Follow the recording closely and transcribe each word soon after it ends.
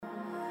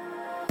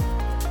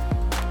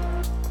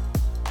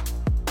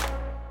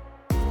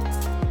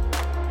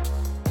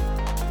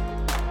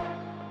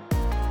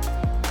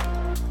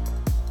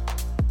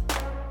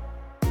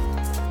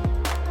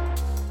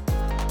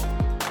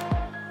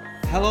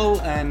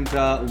Hello and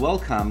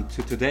welcome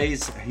to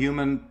today's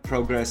Human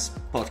Progress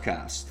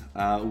podcast.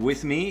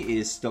 With me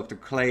is Dr.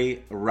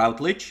 Clay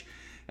Routledge.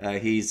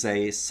 He's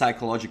a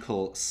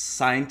psychological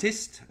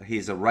scientist,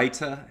 he's a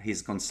writer,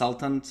 he's a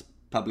consultant,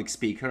 public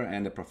speaker,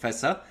 and a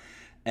professor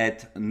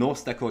at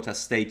North Dakota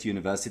State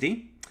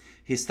University.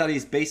 He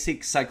studies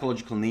basic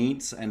psychological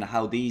needs and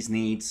how these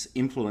needs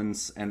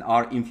influence and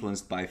are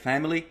influenced by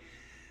family,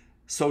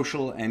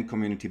 social and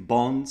community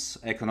bonds,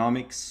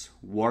 economics,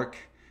 work,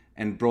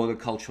 and broader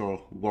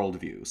cultural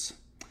worldviews.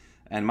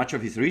 And much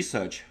of his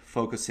research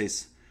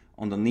focuses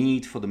on the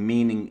need for the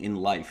meaning in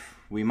life.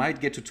 We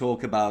might get to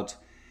talk about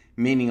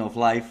meaning of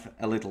life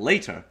a little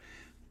later,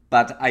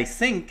 but I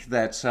think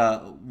that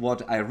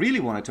what I really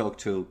want to talk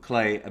to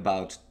Clay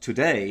about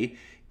today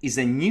is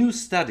a new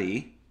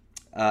study,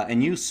 a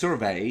new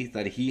survey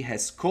that he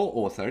has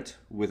co-authored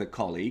with a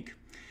colleague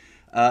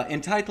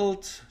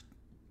entitled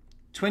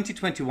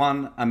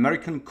 2021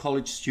 American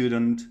College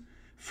Student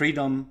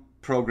Freedom,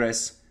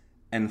 Progress,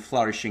 and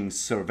Flourishing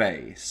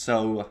Survey.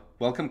 So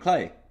welcome,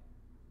 Clay.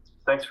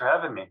 Thanks for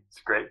having me. It's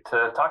great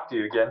to talk to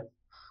you again.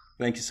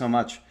 Thank you so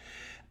much.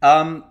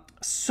 The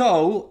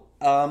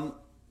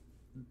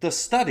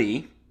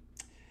study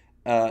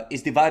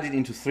is divided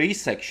into three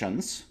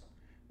sections: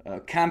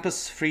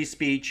 campus free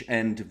speech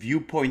and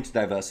viewpoint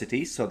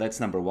diversity. So that's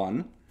number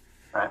one.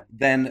 Right.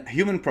 Then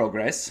human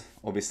progress.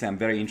 Obviously, I'm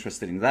very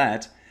interested in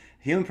that.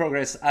 Human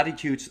progress,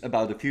 attitudes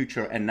about the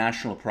future, and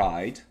national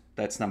pride.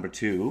 That's number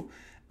two.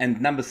 And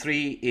number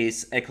three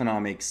is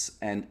economics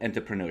and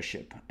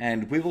entrepreneurship.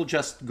 And we will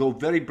just go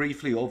very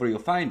briefly over your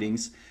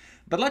findings.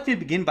 But let me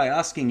begin by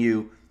asking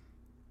you,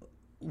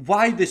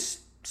 why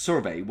this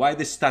survey? Why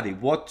this study?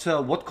 What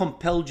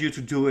compelled you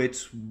to do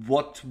it?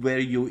 What were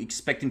you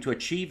expecting to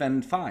achieve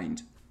and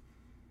find?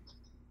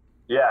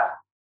 Yeah,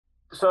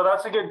 so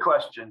that's a good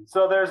question.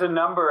 So there's a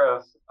number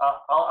of,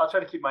 I'll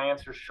try to keep my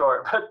answers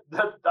short,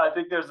 but I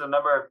think there's a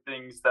number of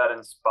things that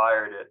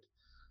inspired it.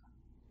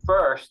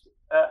 First,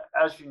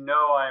 as you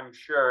know, I'm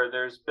sure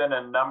there's been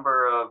a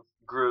number of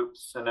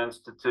groups and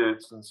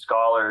institutes and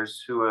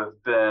scholars who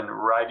have been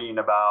writing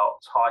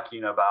about,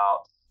 talking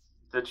about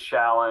the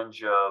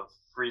challenge of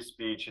free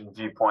speech and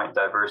viewpoint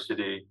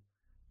diversity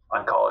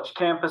on college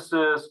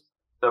campuses,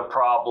 the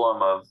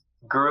problem of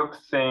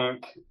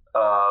groupthink,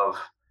 of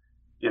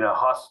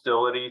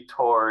hostility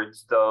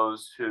towards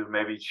those who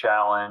maybe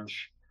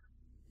challenge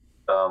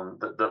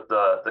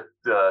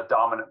the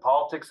dominant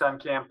politics on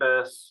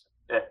campus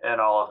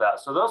and all of that.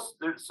 So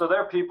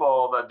there are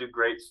people that do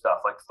great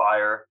stuff like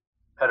FIRE,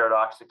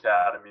 Heterodox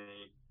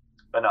Academy,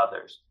 and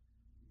others.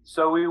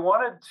 So we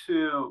wanted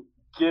to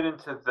get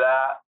into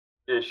that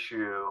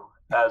issue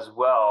as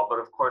well, but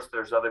of course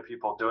there's other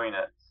people doing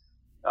it.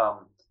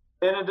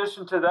 In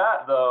addition to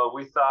that, though,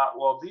 we thought,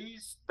 well,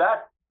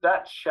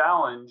 that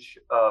challenge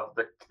of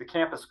the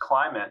campus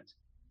climate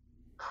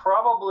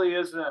probably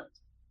isn't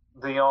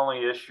the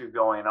only issue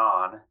going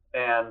on,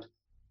 and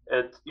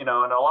it, in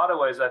a lot of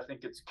ways, I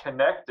think it's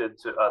connected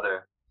to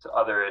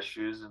other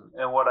issues.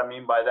 And what I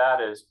mean by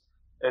that is,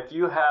 if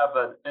you have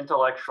an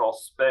intellectual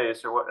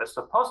space, or what is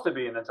supposed to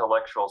be an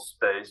intellectual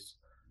space,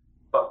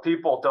 but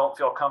people don't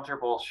feel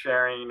comfortable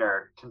sharing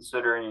or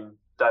considering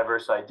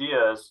diverse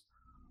ideas,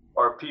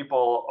 or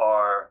people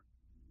are,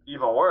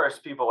 even worse,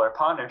 people are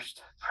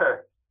punished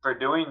for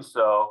doing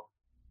so,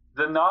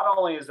 then not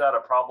only is that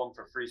a problem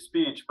for free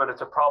speech, but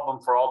it's a problem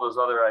for all those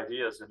other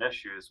ideas and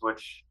issues,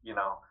 which,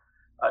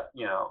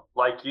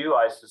 like you,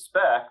 I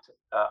suspect,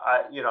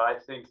 I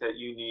think that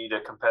you need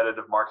a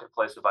competitive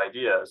marketplace of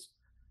ideas.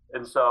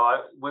 And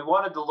so we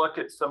wanted to look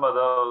at some of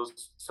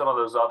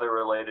those other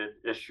related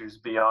issues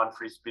beyond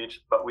free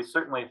speech, but we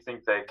certainly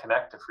think they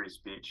connect to free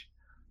speech.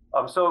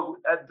 So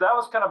that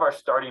was kind of our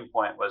starting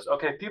point, was,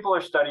 okay, people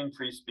are studying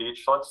free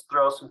speech. Let's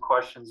throw some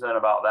questions in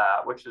about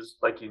that, which is,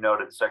 like you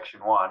noted, section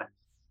one,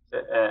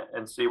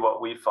 and see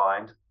what we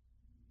find.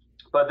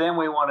 But then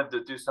we wanted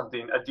to do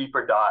a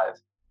deeper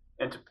dive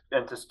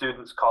into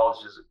students'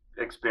 colleges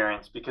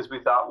experience, because we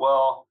thought,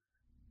 well,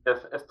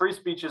 if free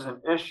speech is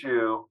an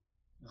issue,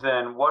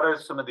 then what are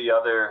some of the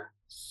other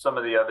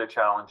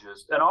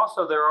challenges? And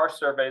also, there are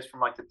surveys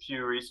from like the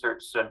Pew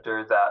Research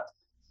Center, that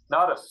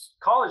not of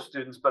college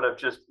students, but of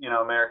just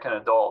American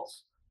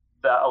adults,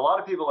 that a lot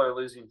of people are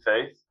losing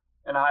faith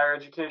in higher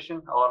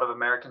education. A lot of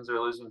Americans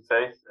are losing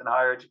faith in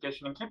higher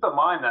education. And keep in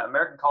mind that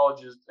American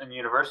colleges and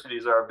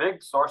universities are a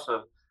big source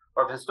of,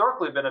 or have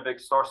historically been a big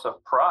source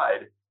of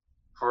pride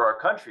for our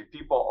country.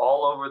 People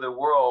all over the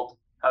world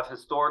have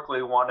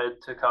historically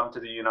wanted to come to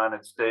the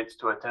United States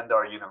to attend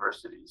our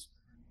universities.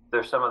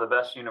 They're some of the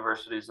best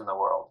universities in the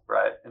world,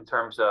 right? In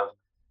terms of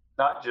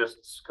not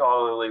just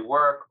scholarly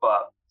work,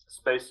 but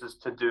spaces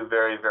to do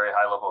very, very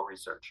high level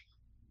research.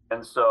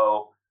 And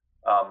so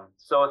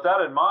with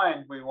that in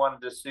mind, we wanted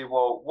to see,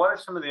 well, what are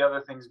some of the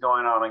other things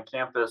going on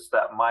campus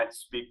that might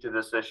speak to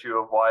this issue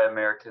of why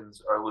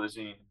Americans are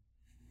losing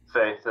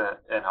faith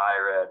in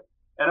higher ed?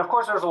 And of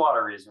course, there's a lot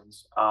of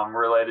reasons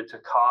related to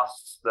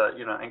costs, the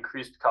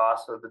increased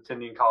costs of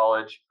attending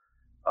college,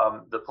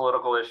 the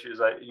political issues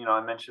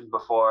I mentioned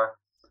before,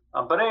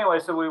 But anyway,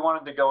 so we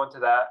wanted to go into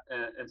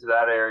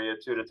that area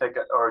too, to take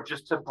or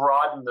just to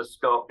broaden the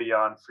scope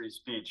beyond free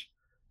speech.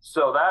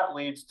 So that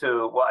leads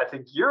to what I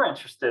think you're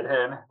interested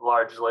in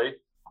largely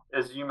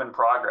is human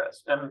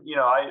progress. And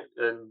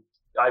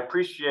I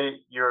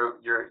appreciate your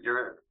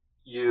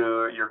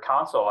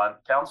counsel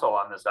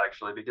on this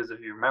actually, because if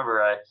you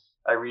remember,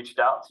 I reached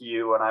out to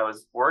you when I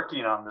was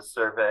working on this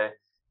survey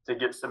to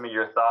get some of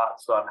your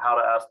thoughts on how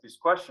to ask these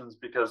questions,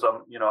 because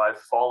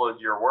I've followed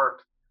your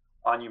work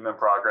on human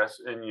progress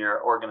in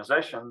your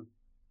organization.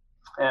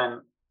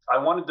 And I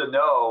wanted to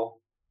know,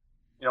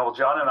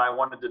 John and I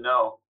wanted to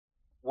know,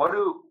 what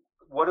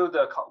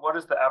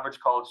does the average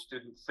college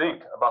student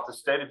think about the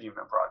state of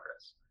human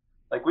progress?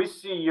 Like, we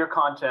see your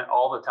content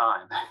all the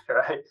time,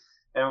 right?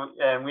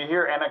 And we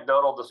hear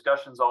anecdotal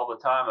discussions all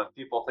the time of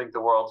people think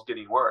the world's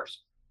getting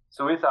worse.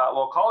 So we thought,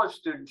 well, college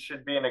students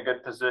should be in a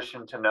good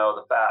position to know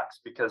the facts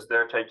because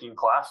they're taking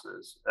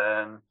classes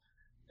and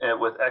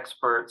with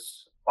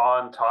experts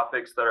on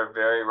topics that are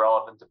very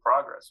relevant to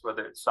progress,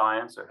 whether it's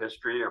science or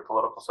history or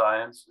political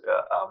science.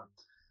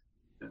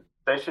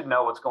 They should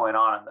know what's going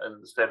on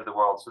in the state of the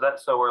world.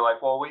 So we're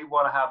like, well, we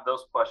want to have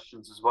those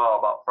questions as well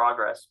about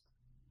progress.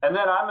 And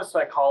then I'm a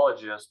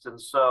psychologist, and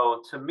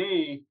so to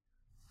me,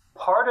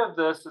 part of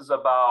this is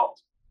about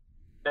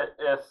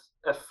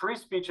if free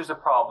speech is a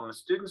problem, if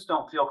students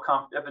don't feel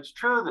if it's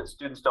true that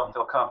students don't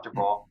feel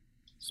comfortable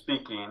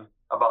speaking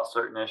about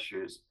certain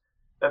issues,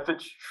 if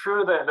it's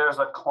true that there's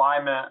a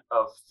climate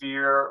of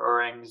fear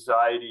or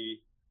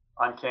anxiety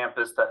on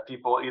campus that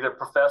people, either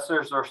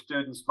professors or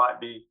students, might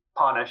be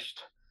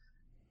punished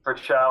for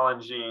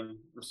challenging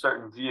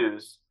certain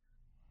views.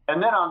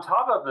 And then on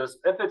top of this,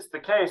 if it's the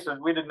case,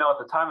 and we didn't know at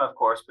the time, of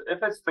course, but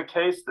if it's the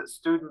case that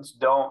students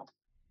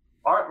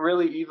aren't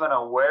really even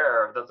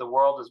aware that the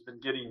world has been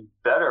getting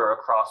better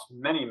across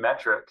many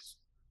metrics,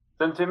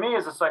 then to me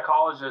as a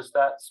psychologist,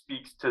 that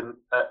speaks to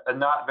a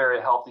not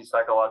very healthy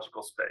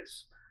psychological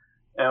space.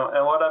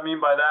 And what I mean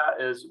by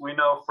that is, we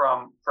know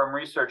from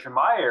research in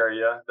my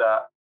area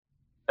that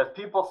if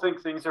people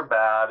think things are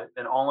bad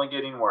and only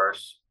getting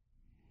worse,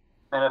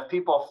 and if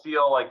people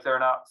feel like they're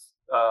not,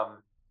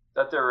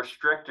 that they're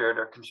restricted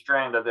or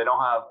constrained, that they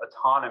don't have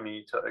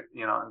autonomy to,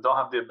 and don't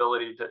have the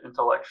ability to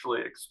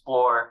intellectually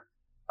explore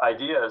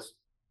ideas,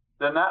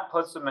 then that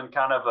puts them in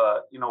kind of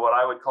what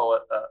I would call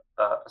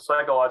a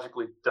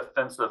psychologically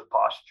defensive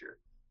posture.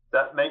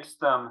 That makes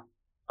them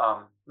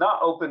not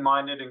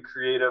open-minded and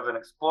creative and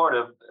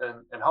explorative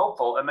and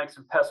hopeful. It makes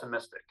them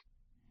pessimistic,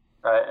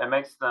 right? It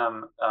makes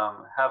them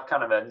have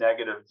kind of a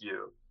negative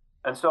view.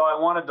 And so I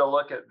wanted to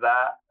look at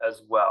that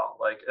as well.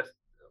 Like,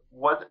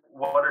 what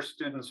are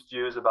students'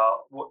 views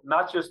about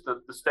not just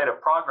the state of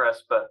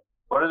progress, but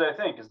what do they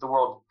think? Is the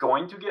world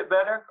going to get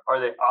better? Are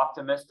they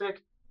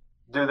optimistic?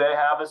 Do they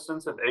have a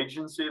sense of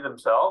agency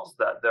themselves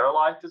that their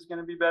life is going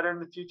to be better in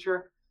the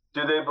future?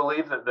 Do they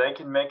believe that they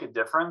can make a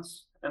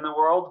difference in the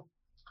world?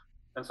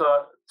 And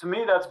so to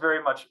me, that's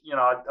very much,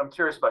 I'm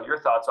curious about your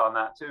thoughts on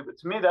that too, but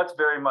to me, that's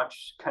very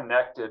much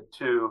connected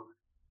to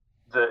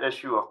the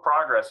issue of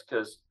progress,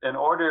 because in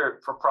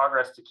order for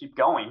progress to keep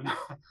going,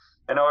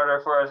 in order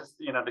for us,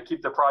 to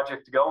keep the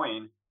project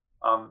going,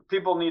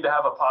 people need to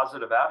have a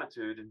positive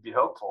attitude and be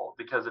hopeful.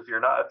 Because if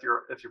you're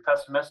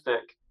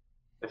pessimistic,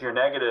 if you're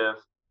negative,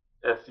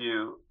 if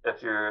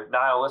you're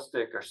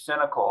nihilistic or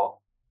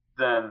cynical,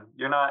 then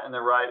you're not in the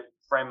right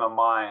frame of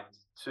mind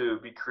to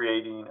be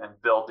creating and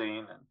building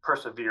and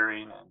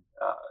persevering,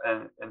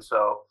 and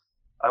so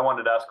I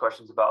wanted to ask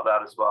questions about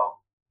that as well.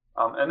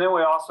 And then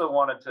we also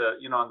wanted to,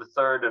 in the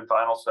third and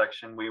final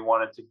section, we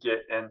wanted to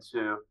get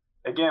into,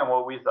 again,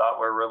 what we thought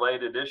were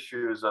related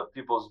issues of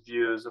people's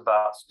views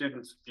about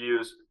students'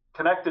 views,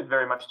 connected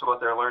very much to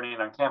what they're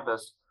learning on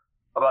campus,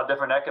 about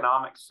different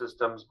economic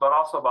systems, but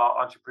also about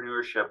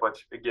entrepreneurship,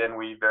 which again,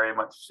 we very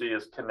much see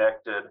as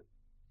connected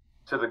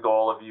to the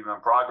goal of human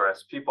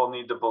progress. People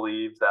need to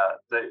believe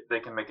that they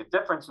can make a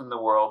difference in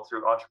the world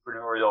through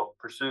entrepreneurial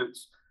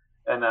pursuits.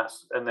 And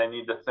they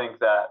need to think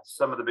that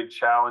some of the big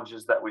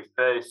challenges that we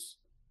face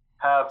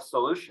have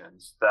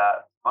solutions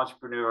that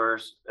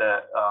entrepreneurs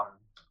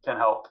can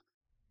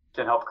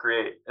help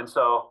create. And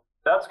so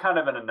that's kind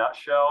of in a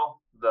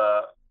nutshell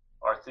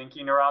our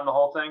thinking around the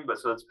whole thing. But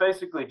so it's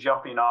basically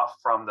jumping off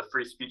from the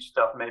free speech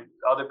stuff maybe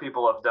other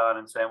people have done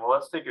and saying, well,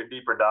 let's take a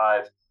deeper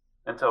dive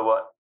into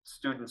what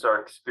students are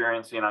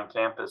experiencing on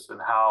campus and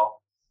how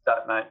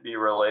that might be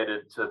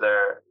related to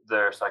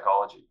their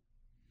psychology.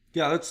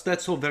 Yeah,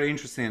 that's all very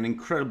interesting and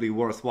incredibly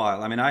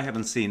worthwhile. I mean, I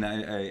haven't seen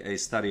a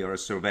study or a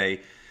survey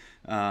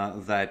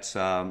that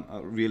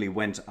really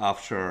went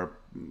after,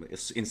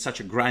 in such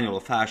a granular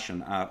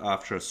fashion,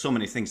 after so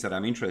many things that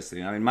I'm interested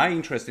in. I mean, my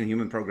interest in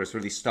human progress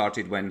really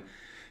started when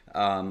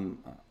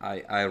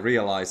I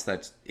realized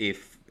that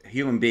if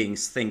human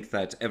beings think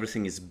that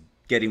everything is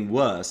getting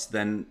worse,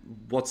 then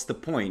what's the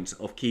point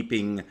of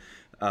keeping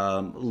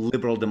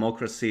liberal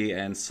democracy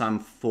and some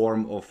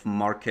form of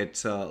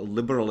market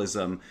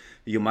liberalism?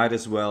 You might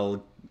as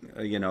well,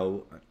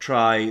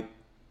 try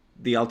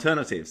the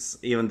alternatives,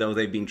 even though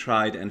they've been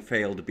tried and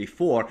failed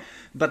before.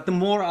 But the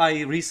more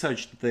I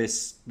researched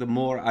this, the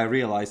more I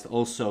realized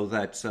also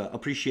that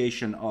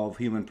appreciation of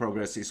human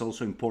progress is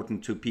also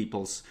important to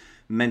people's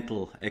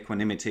mental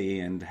equanimity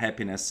and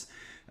happiness,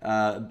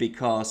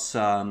 because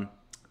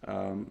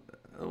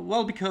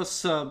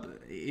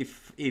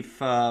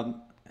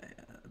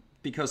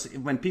because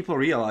when people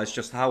realize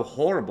just how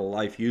horrible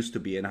life used to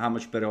be and how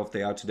much better off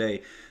they are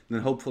today,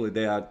 then hopefully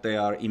they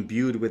are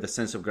imbued with a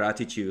sense of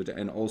gratitude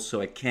and also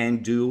a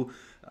can-do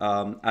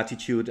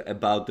attitude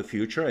about the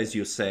future, as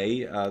you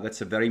say.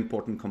 That's a very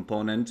important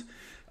component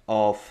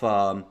of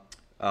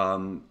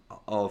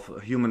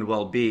human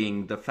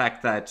well-being. The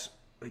fact that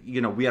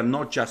we are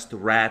not just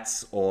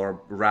rats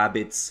or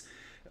rabbits.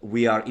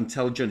 We are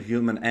intelligent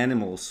human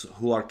animals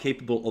who are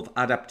capable of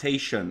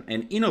adaptation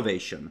and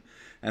innovation.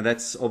 And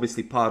that's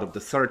obviously part of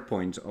the third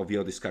point of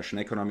your discussion,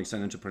 economics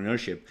and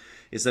entrepreneurship,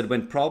 is that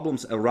when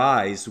problems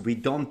arise, we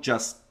don't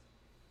just,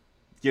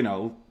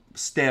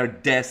 stare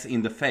death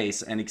in the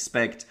face and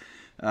expect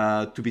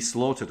to be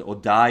slaughtered or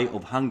die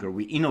of hunger.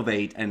 We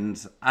innovate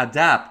and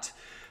adapt.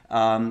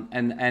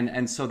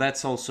 And so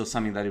that's also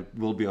something that it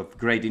will be of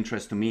great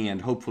interest to me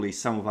and hopefully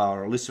some of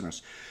our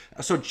listeners.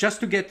 So just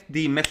to get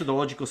the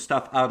methodological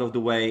stuff out of the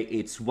way,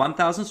 it's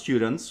 1,000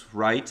 students,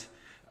 right?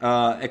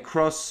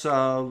 Across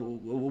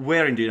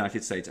where in the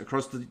United States?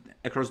 Across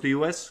the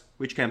U.S.?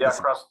 Which campus?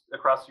 Yeah,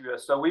 across the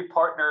U.S. So we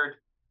partnered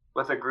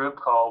with a group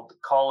called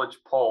College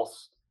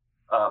Pulse,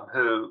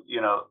 who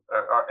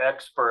are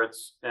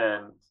experts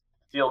in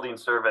fielding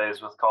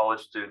surveys with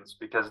college students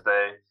because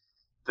they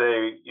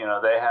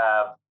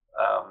have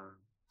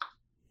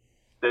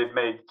they've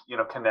made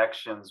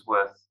connections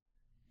with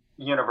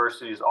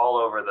universities all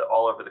over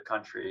the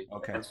country.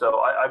 Okay. And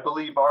so I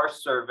believe our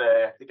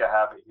survey, I think I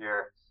have it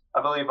here.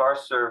 I believe our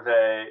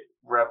survey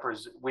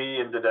we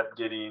ended up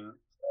getting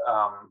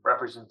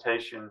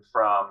representation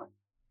from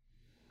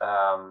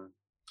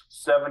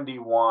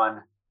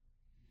 71.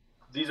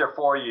 These are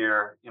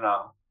 4-year,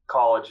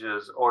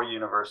 colleges or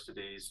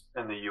universities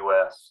in the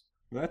U.S.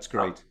 That's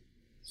great.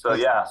 So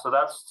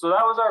that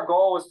was our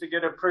goal, was to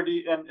get a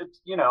pretty, and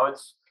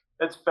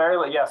it's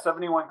fairly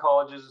 71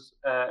 colleges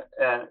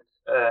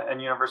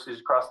and universities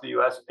across the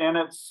U.S. and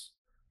it's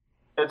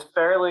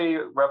fairly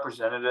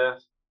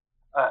representative.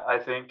 I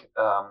think,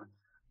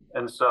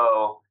 and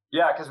so,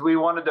 because we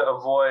wanted to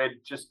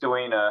avoid just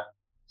doing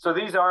so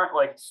these aren't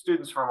like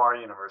students from our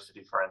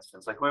university, for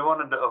instance. Like we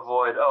wanted to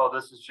avoid,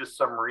 this is just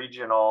some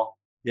regional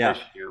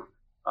issue.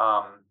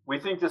 We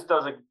think this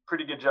does a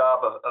pretty good job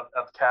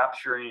of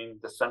capturing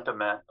the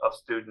sentiment of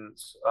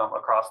students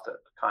across the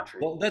country.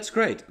 Well, that's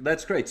great.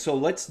 That's great. So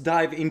let's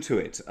dive into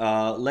it.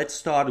 Let's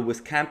start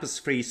with campus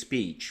free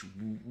speech.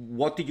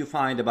 What did you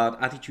find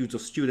about attitudes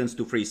of students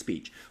to free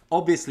speech?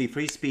 Obviously,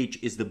 free speech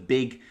is the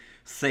big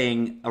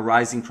thing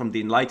arising from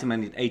the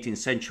Enlightenment in the 18th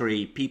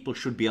century. People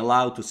should be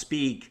allowed to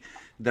speak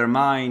their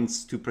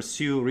minds, to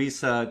pursue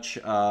research,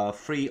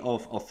 free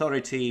of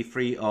authority,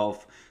 free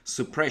of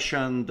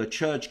suppression. The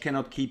church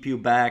cannot keep you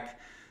back.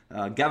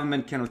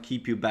 Government cannot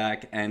keep you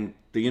back. And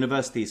the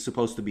university is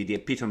supposed to be the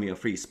epitome of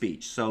free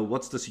speech. So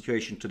what's the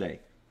situation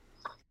today?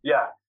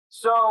 Yeah.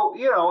 So,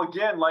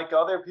 again, like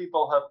other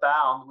people have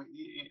found,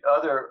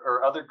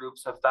 other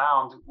groups have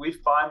found, we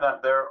find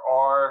that there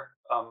are,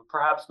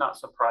 perhaps not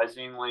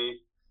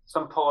surprisingly,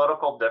 some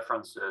political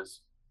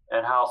differences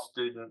in how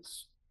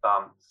students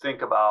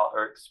think about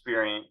or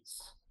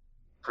experience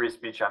free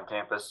speech on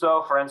campus.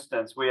 So, for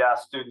instance, we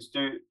asked students,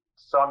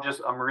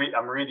 I'm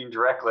reading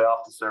directly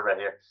off the survey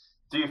here.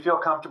 Do you feel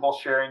comfortable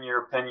sharing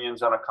your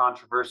opinions on a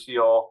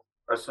controversial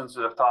or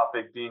sensitive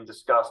topic being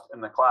discussed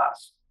in the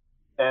class?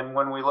 And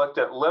when we looked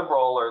at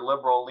liberal or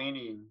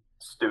liberal-leaning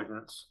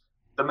students,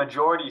 the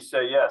majority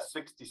say yes,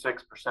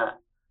 66%.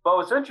 But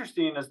what's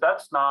interesting is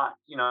that's not,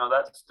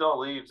 that still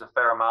leaves a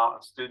fair amount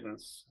of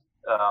students,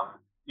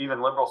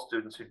 even liberal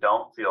students, who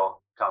don't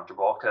feel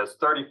comfortable, because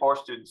 34%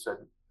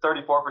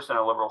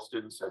 of liberal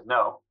students said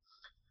no.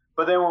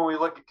 But then when we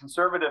look at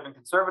conservative and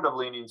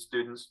conservative-leaning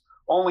students,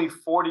 only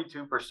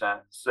 42%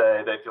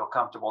 say they feel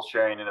comfortable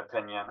sharing an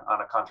opinion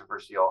on a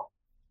controversial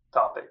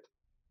topic.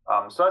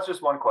 So that's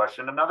just one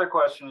question. Another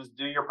question is,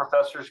 do your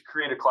professors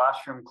create a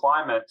classroom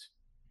climate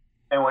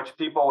in which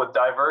people with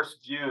diverse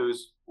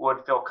views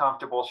would feel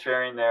comfortable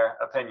sharing their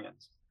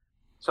opinions?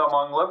 So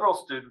among liberal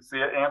students,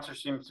 the answer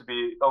seems to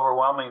be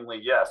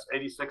overwhelmingly yes.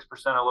 86%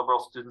 of liberal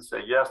students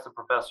say yes, the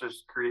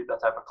professors create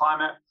that type of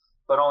climate,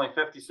 but only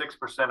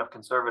 56% of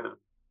conservative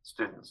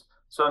students.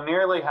 So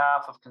nearly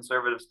half of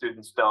conservative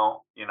students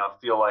don't,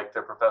 feel like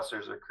their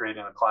professors are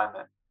creating a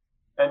climate.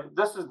 And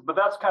that's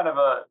kind of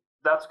a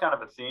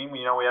theme.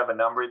 We have a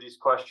number of these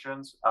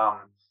questions.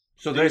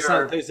 So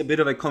there's a bit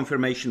of a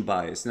confirmation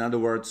bias. In other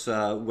words,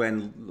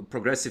 when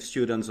progressive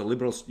students or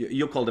liberals,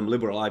 you call them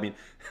liberal, I mean,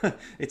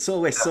 it's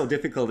always so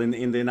difficult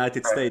in the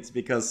United States,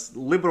 because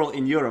liberal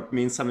in Europe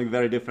means something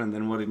very different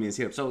than what it means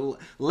here. So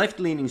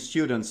left-leaning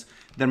students,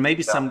 there may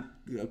be some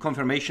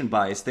confirmation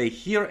bias. They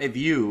hear a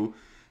view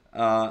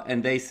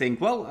and they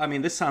think, well, I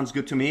mean, this sounds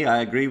good to me.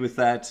 I agree with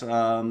that.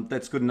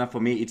 That's good enough for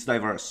me. It's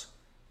diverse.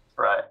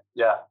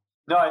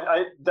 No,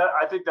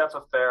 I think that's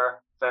a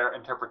fair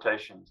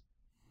interpretation.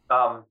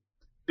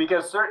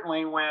 Because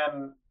certainly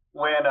when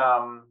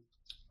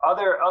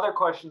other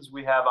questions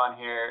we have on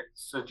here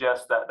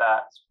suggest that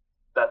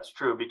that's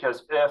true.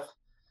 Because if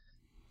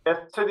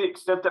to the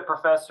extent that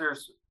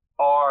professors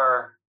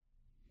are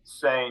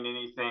saying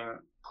anything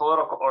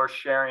political or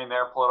sharing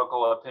their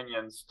political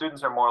opinions,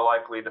 students are more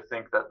likely to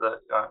think that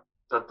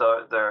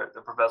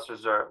the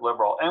professors are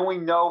liberal. And we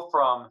know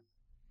from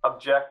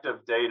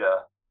objective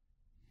data,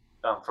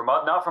 from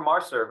not from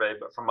our survey,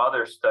 but from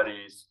other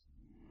studies,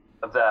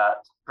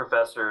 that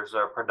professors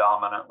are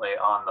predominantly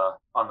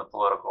on the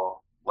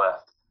political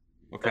left.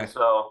 Okay. And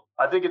so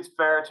I think it's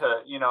fair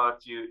to,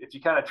 if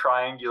you kind of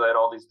triangulate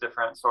all these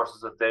different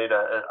sources of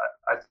data,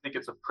 I think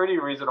it's a pretty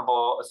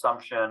reasonable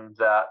assumption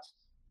that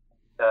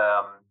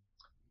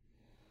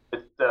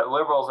that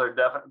liberals are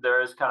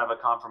there is kind of a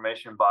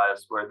confirmation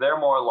bias where they're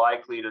more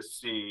likely to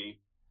see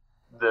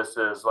this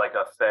as like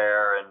a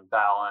fair and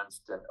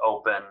balanced and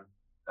open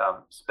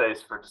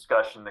space for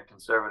discussion than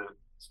conservative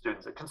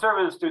students.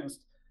 Conservative students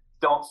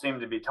don't seem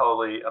to be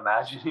totally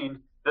imagining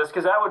this,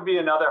 because that would be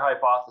another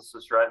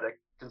hypothesis, right? That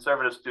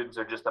conservative students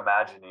are just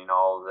imagining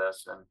all of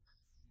this. And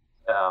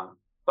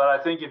but I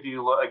think if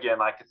you look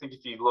again, I think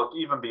if you look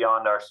even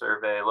beyond our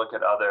survey, look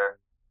at other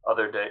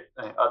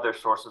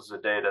sources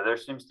of data, there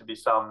seems to be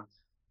some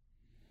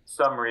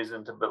good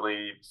reason to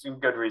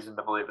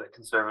believe that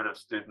conservative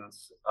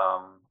students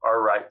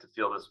are right to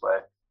feel this way.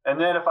 And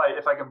then if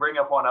I can bring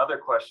up one other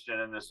question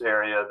in this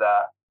area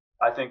that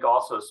I think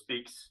also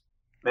speaks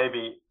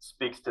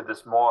to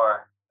this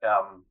more,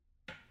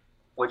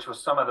 which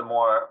is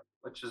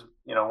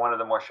one of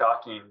the more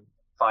shocking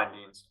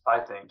findings, I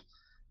think,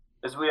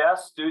 is we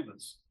ask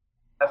students,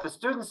 if a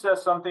student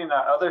says something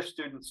that other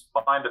students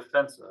find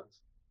offensive,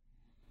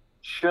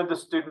 should the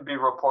student be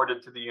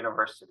reported to the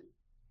university?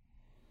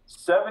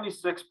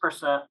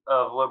 76%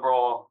 of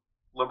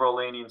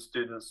liberal-leaning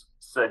students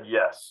said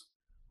yes,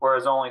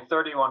 whereas only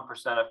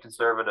 31% of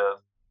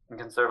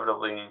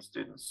conservative-leaning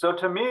students. So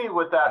to me,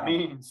 what that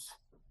means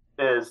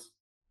is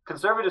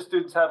conservative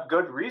students have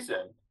good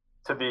reason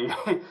to be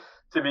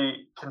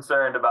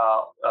concerned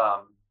about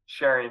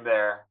sharing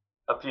their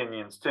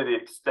opinions to the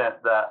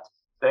extent that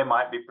they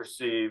might be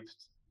perceived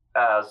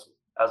as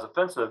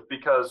offensive,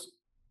 because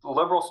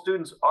liberal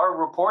students are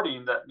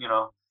reporting that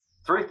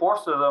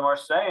 3/4 of them are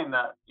saying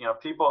that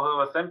people who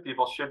offend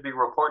people should be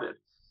reported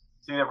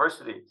to the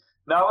university.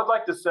 Now, I would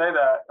like to say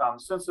that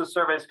since the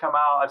survey's come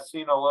out, I've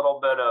seen a little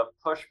bit of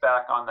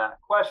pushback on that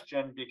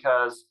question,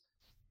 because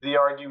the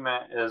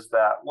argument is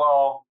that,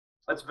 well,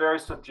 it's very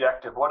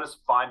subjective. What does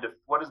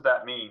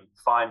that mean,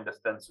 find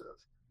offensive?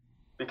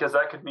 Because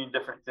that could mean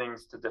different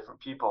things to different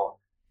people.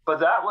 But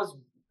that was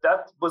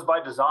by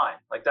design.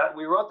 Like that,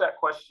 we wrote that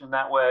question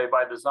that way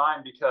by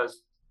design,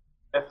 because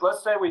if,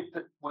 let's say, we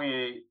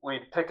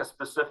pick a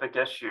specific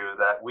issue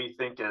that we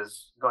think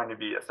is going to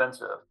be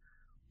offensive,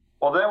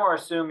 well, then we're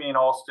assuming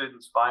all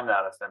students find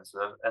that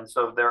offensive, and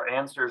so their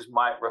answers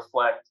might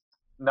reflect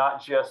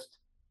not just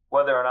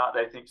whether or not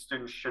they think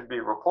students should be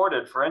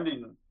reported for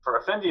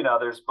offending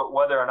others, but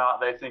whether or not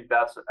they think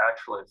that's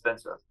actually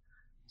offensive.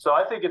 So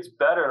I think it's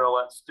better to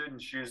let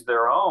students use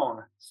their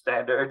own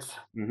standards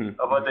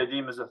of what they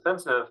deem as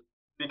offensive,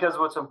 because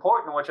what's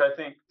important, which I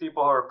think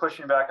people who are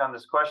pushing back on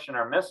this question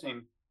are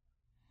missing,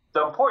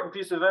 the important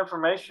piece of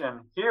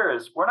information here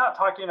is we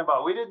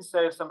didn't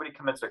say if somebody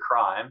commits a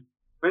crime.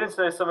 We didn't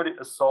say if somebody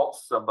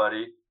assaults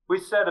somebody. We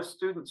said if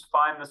students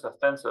find this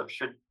offensive,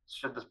 should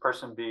this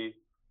person be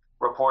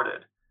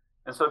reported?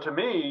 And so to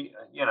me,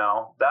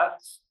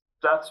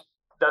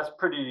 that's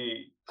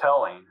pretty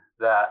telling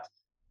that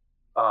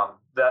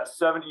that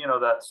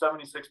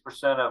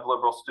 76% of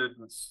liberal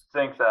students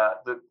think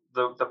that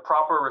the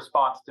proper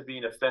response to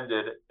being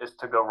offended is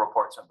to go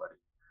report somebody.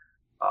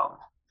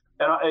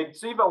 And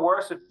it's even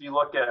worse if you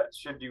look at,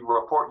 should you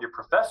report your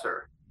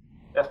professor?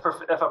 If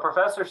a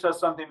professor says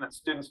something that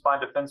students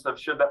find offensive,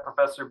 should that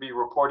professor be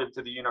reported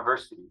to the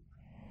university?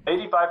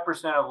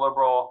 85% of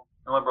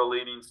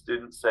liberal-leaning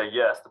students say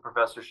yes, the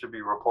professor should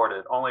be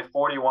reported. Only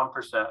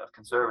 41% of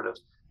conservative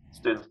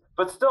students,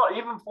 but still,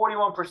 even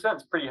 41%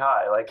 is pretty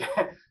high.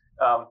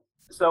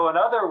 So in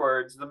other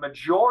words, the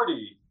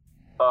majority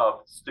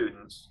of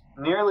students,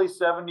 nearly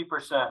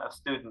 70% of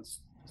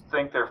students,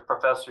 think their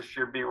professor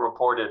should be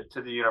reported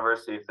to the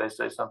university if they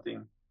say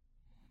something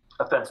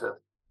offensive.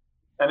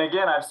 And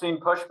again, I've seen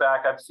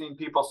pushback. I've seen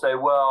people say,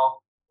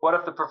 well, what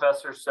if the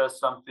professor says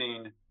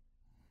something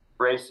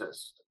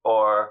racist?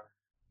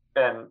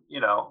 And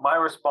my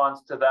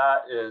response to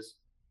that is,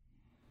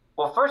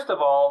 well, first of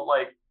all,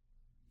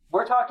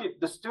 we're talking,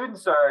 the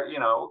students are,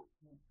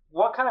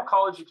 what kind of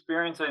college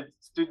experience are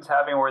students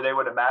having where they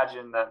would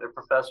imagine that their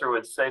professor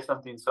would say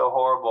something so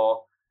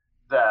horrible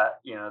that,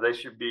 they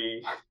should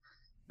be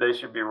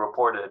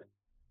reported?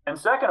 And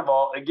second of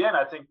all, again,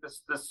 I think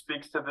this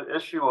speaks to the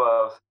issue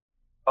of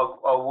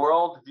a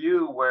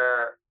worldview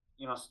where,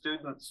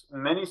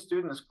 many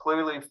students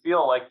clearly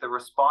feel like the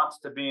response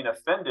to being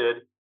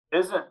offended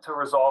isn't to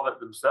resolve it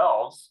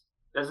themselves,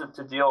 isn't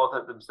to deal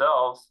with it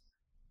themselves,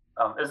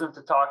 isn't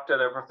to talk to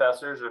their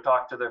professors or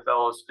talk to their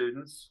fellow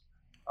students,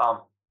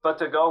 but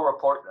to go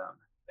report them.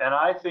 And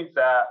I think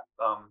that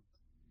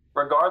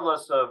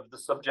regardless of the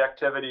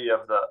subjectivity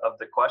of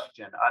the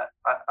question,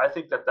 I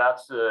think that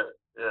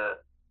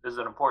is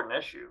an important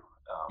issue.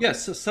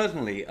 Yes,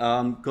 certainly.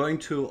 Going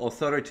to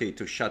authority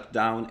to shut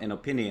down an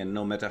opinion,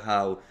 no matter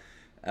how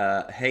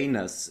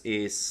heinous,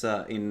 is,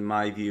 in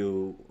my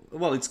view,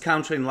 well, it's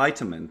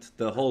counter-enlightenment.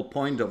 The whole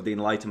point of the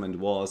Enlightenment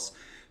was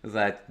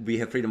that we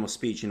have freedom of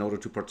speech in order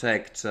to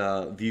protect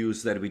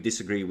views that we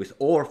disagree with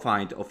or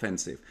find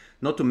offensive.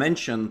 Not to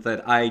mention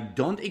that I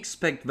don't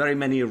expect very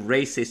many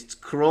racists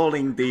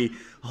crawling the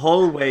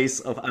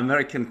hallways of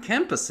American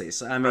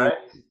campuses. I mean, Right?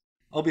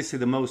 obviously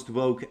the most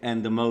woke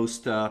and the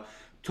most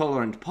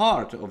tolerant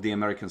part of the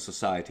American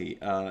society,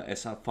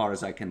 as far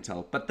as I can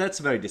tell. But that's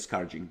very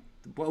discouraging.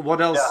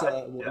 What else?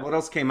 Yeah. What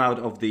else came out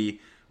of the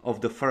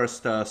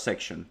first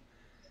section?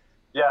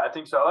 Yeah, I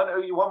think so.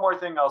 And one more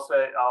thing I'll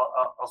say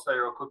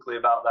real quickly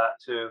about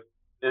that too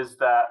is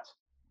that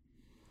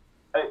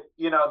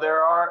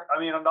there are. I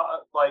mean, I'm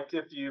not like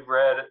if you've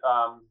read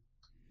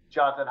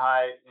Jonathan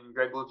Haidt and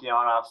Greg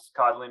Lukianoff's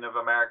Coddling of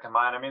American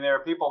Mind. I mean, there are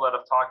people that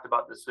have talked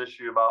about this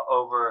issue about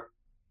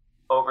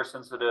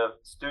oversensitive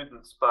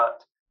students,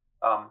 but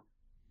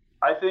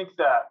I think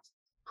that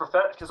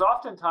because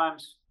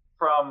oftentimes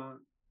from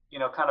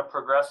kind of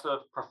progressive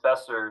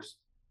professors,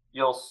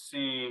 you'll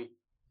see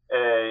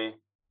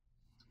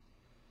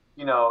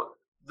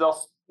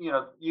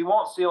you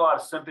won't see a lot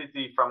of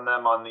sympathy from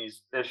them on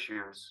these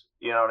issues.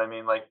 You know what I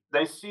mean? Like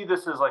they see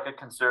this as like a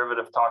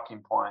conservative talking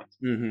point.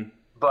 Mm-hmm.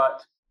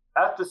 But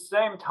at the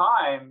same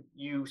time,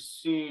 you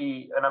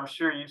see, and I'm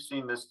sure you've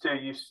seen this too,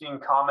 you've seen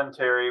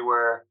commentary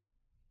where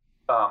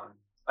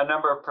a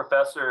number of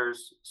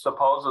professors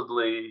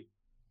supposedly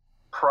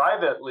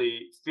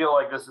privately feel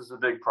like this is a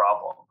big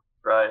problem,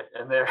 right?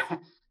 And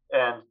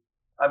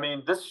I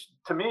mean, this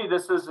to me,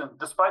 this isn't,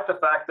 despite the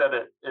fact that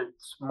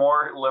it's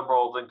more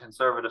liberal than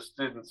conservative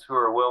students who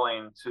are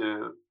willing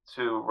to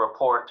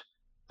report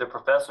the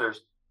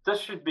professors. This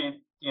should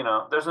be,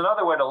 there's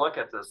another way to look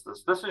at this.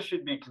 This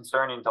should be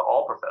concerning to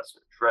all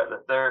professors, right?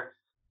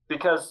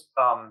 Because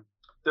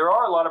there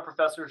are a lot of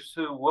professors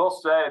who will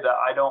say that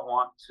I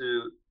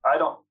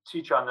don't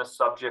teach on this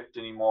subject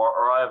anymore,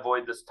 or I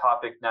avoid this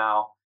topic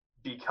now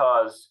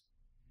because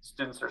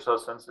students are so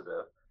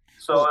sensitive.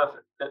 So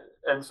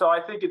so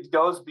I think it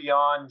goes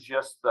beyond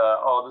just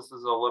this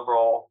is a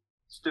liberal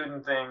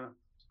student thing.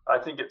 I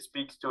think it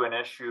speaks to an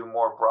issue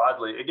more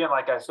broadly. Again,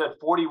 like I said,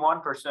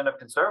 41% of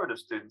conservative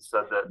students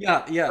said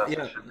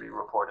that should be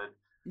reported.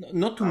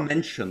 Not to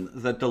mention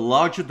that the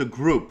larger the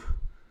group,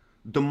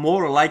 the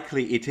more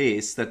likely it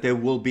is that there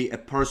will be a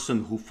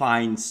person who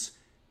finds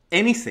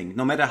anything,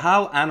 no matter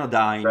how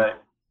anodyne, right,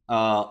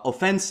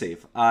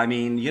 offensive. I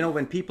mean,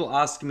 when people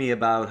ask me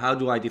about how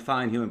do I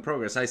define human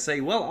progress, I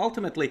say, well,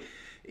 ultimately,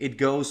 it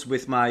goes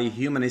with my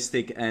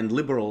humanistic and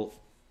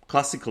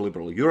classical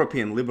liberal,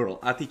 European liberal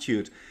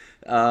attitude.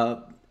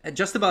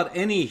 Just about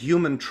any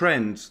human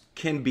trend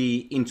can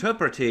be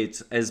interpreted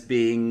as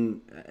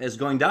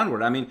going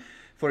downward. I mean,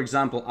 for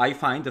example, I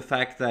find the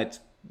fact that,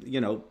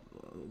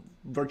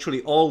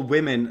 virtually all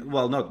women,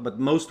 well, not, but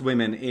most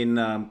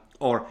women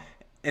or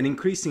an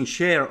increasing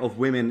share of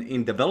women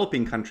in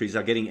developing countries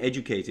are getting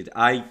educated.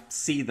 I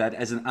see that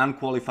as an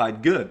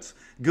unqualified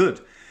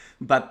good.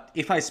 But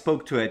if I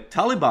spoke to a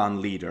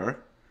Taliban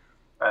leader,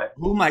 right,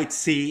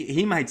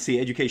 he might see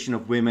education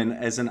of women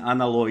as an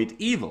unalloyed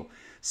evil.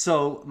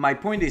 So my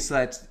point is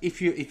that if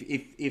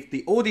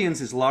the audience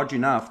is large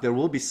enough, there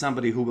will be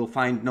somebody who will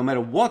find no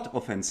matter what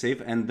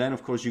offensive, and then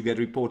of course you get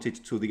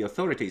reported to the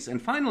authorities.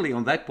 And finally,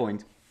 on that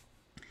point,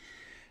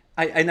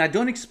 I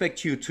don't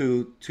expect you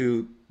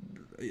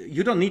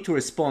you don't need to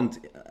respond,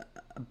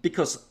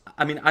 because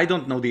I mean I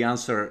don't know the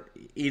answer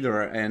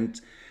either,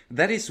 and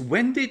that is,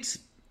 when did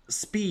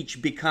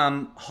speech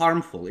become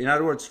harmful? In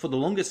other words, for the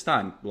longest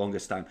time,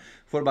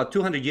 for about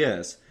 200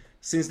 years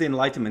since the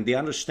Enlightenment, the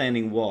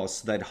understanding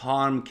was that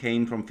harm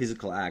came from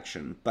physical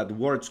action, but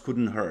words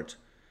couldn't hurt,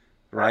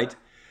 right?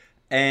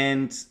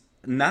 And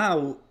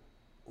now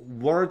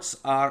words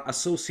are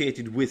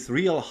associated with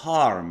real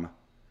harm.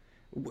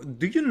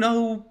 Do you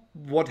know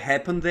what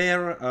happened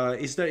there?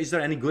 Is there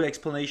any good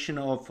explanation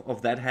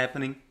of that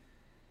happening?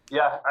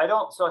 Yeah, I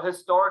don't. So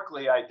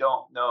historically, I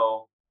don't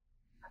know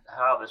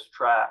how this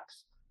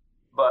tracks,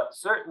 but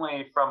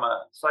certainly from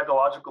a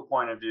psychological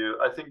point of view,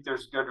 I think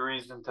there's good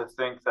reason to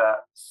think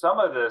that some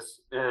of this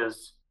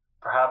is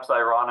perhaps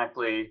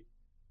ironically,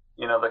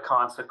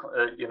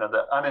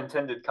 the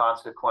unintended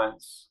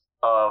consequence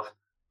of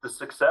the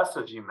success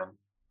of human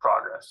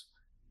progress.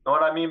 And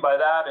what I mean by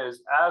that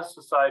is, as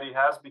society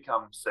has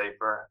become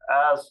safer,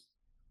 as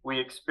we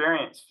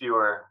experience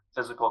fewer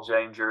physical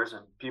dangers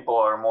and people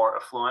are more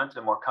affluent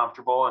and more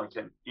comfortable and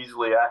can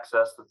easily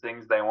access the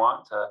things they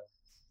want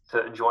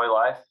to enjoy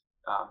life,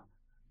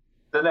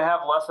 then they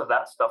have less of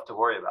that stuff to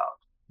worry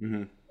about.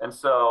 Mm-hmm. And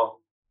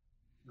so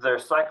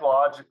there's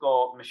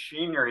psychological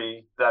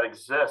machinery that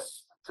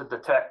exists to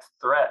detect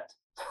threat,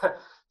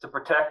 to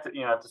protect,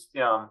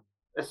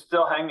 it's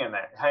still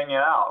hanging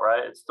out,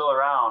 right? It's still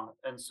around.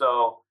 And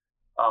so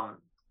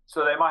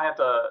they might have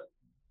to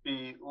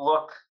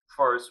look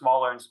for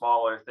smaller and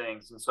smaller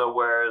things. And so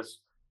whereas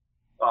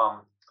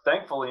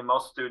thankfully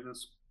most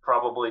students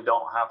probably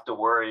don't have to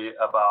worry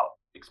about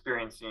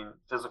experiencing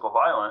physical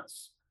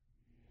violence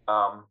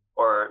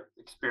or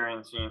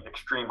experiencing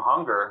extreme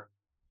hunger,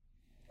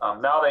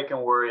 now they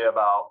can worry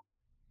about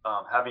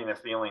having their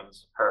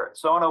feelings hurt.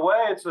 So in a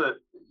way,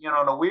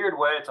 in a weird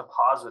way, it's a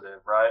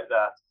positive, right?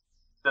 That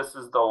this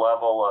is the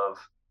level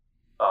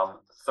of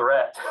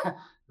threat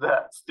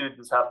that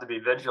students have to be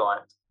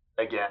vigilant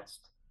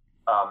against.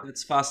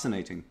 That's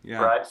fascinating.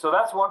 Yeah. Right. So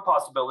that's one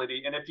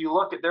possibility. And if you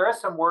look at, there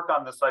is some work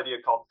on this idea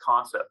called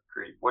concept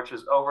creep, which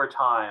is over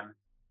time,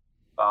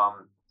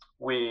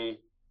 we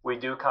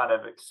do kind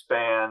of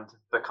expand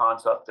the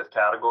concept of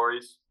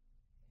categories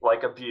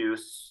like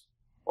abuse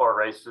or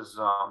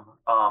racism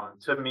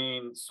to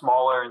mean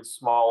smaller and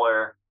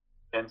smaller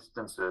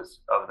instances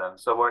of them.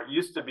 So what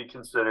used to be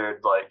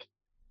considered like,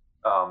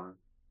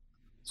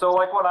 so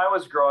like when I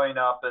was growing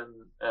up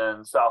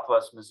in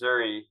Southwest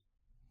Missouri,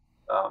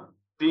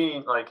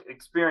 being like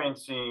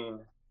experiencing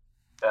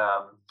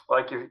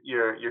like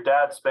your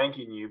dad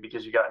spanking you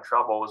because you got in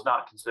trouble was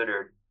not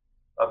considered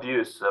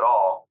abuse at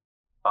all.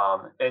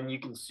 And you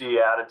can see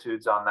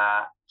attitudes on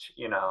that,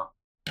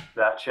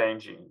 that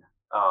changing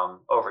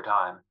over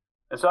time.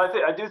 And so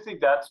I do think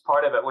that's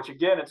part of it, which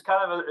again, it's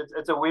kind of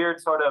it's a weird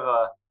sort of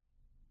a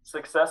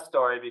success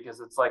story because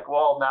it's like,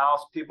 well, now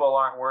people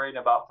aren't worried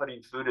about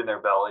putting food in their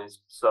bellies.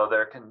 So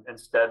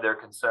instead they're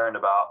concerned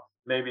about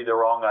maybe the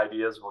wrong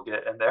ideas will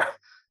get in their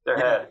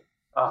head.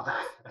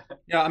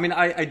 Yeah, I mean,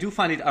 I do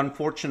find it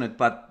unfortunate,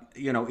 but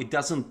it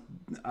doesn't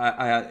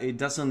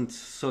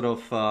sort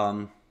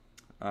of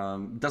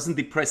doesn't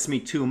depress me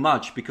too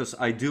much because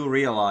I do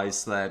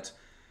realize that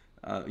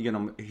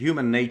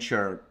human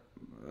nature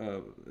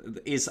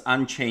is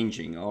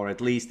unchanging, or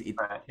at least it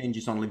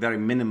changes only very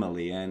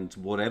minimally, and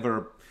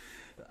whatever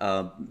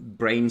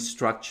brain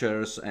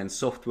structures and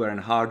software and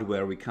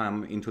hardware we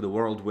come into the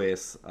world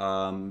with,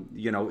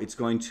 it's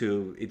going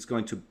to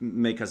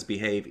make us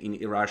behave in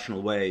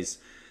irrational ways.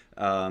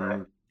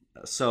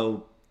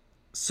 So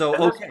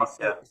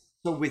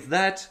with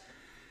that,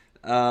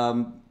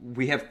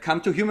 we have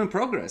come to human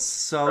progress.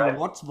 So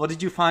what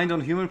did you find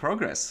on human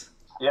progress?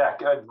 Yeah,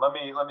 good. Let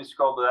me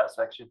scroll to that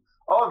section.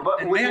 Oh,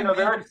 but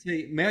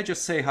may I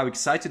just say how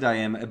excited I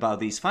am about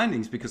these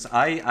findings, because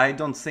I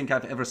don't think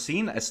I've ever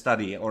seen a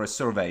study or a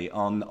survey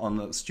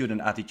on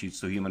student attitudes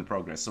to human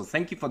progress. So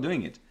thank you for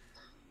doing it.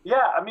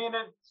 Yeah, I mean,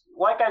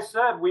 like I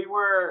said, we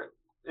were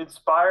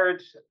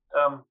inspired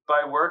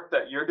by work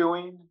that you're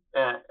doing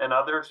and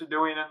others are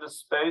doing in this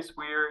space.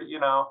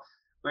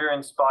 We're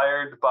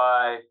inspired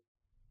by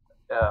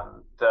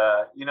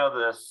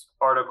this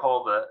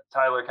article that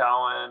Tyler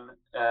Cowen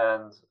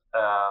and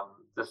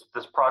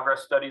this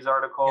progress studies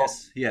article.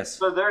 Yes.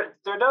 So there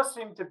does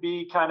seem to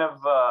be kind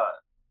of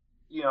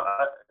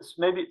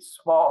maybe it's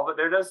small, but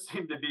there does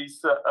seem to be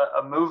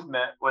a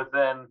movement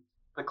within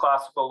the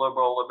classical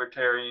liberal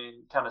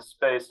libertarian kind of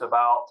space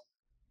about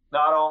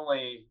not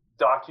only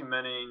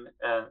documenting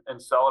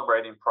and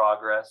celebrating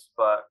progress,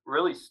 but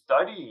really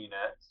studying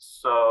it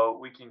so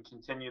we can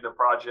continue the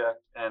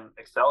project and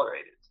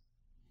accelerate it,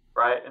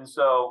 right? And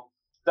so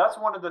that's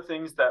one of the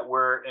things that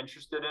we're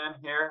interested in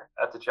here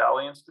at the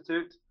Chali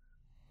Institute,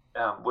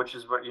 which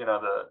is what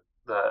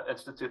the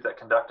institute that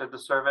conducted the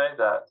survey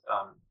that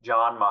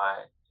John,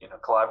 my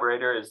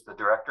collaborator, is the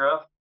director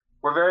of.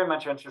 We're very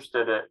much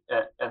interested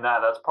in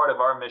that. That's part of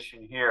our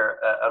mission here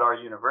at our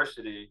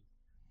university.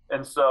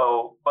 And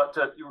so, but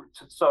to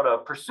sort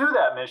of pursue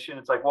that mission,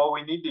 it's like, well,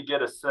 we need to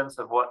get a sense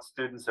of what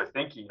students are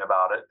thinking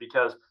about it,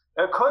 because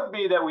it could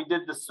be that we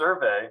did the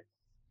survey.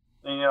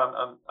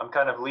 And, I'm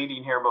kind of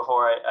leading here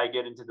before I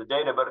get into the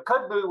data, but it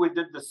could be we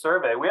did the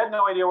survey. We had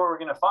no idea what we're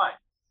going to find.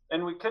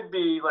 And we could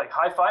be like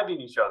high-fiving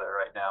each other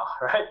right now,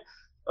 right?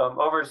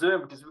 Over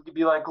Zoom, because we could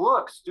be like,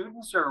 look,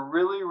 students are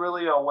really,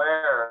 really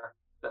aware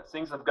that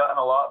things have gotten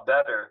a lot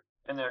better,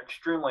 and they're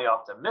extremely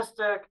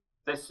optimistic.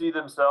 They see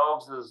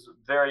themselves as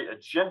very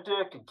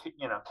agentic and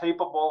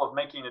capable of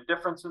making a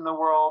difference in the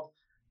world,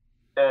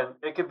 and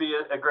it could be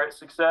a great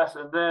success.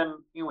 And then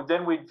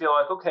then we'd feel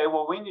like, okay,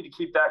 well, we need to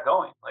keep that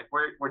going. Like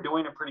we're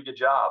doing a pretty good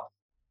job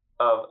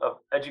of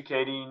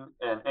educating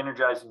and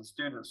energizing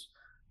students.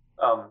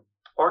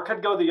 Or it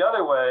could go the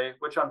other way,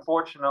 which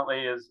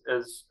unfortunately is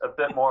a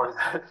bit more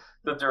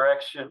the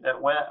direction it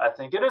went. I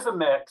think it is a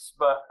mix,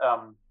 but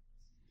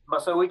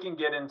so we can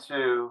get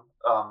into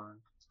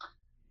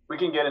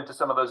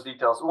some of those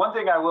details. One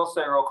thing I will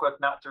say real quick,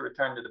 not to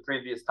return to the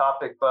previous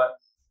topic, but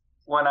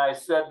when I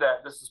said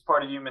that this is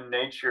part of human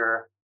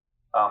nature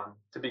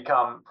to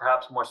become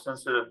perhaps more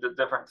sensitive to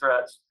different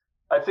threats,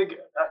 I think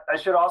I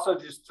should also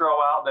just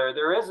throw out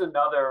there is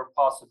another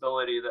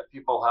possibility that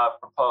people have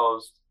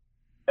proposed,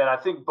 and I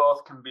think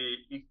both can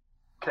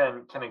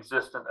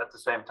exist at the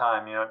same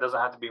time. It doesn't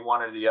have to be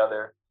one or the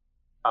other.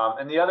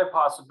 And the other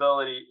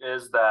possibility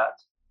is that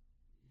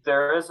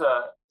there is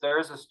a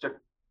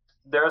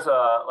there's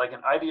a like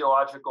an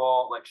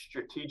ideological, like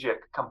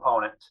strategic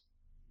component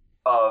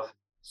of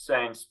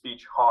saying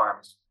speech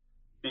harms,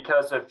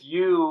 because if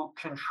you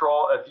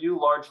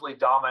largely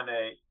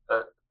dominate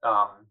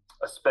a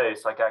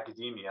space like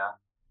academia,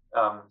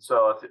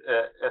 so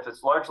if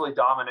it's largely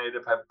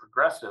dominated by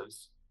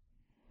progressives,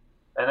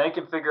 and they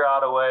can figure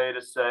out a way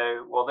to say,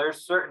 well,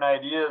 there's certain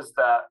ideas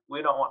that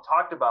we don't want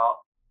talked about,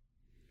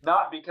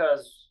 not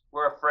because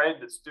we're afraid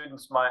that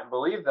students might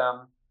believe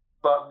them,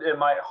 but it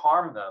might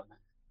harm them,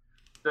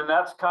 then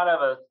that's kind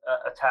of a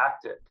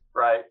tactic,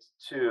 right,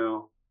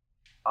 to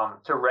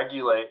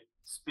regulate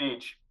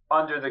speech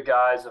under the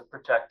guise of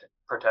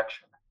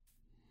protection,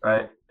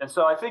 right? And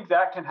so I think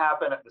that can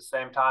happen at the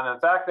same time. In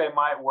fact, they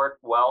might work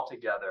well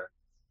together.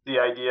 The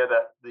idea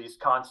that these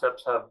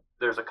concepts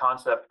there's a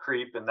concept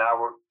creep, and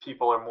now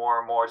people are more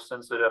and more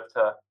sensitive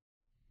to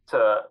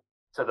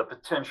the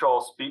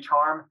potential speech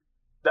harm,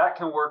 that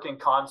can work in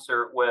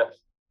concert with,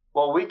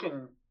 well, we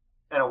can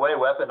in a way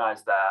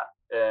weaponize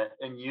that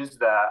and use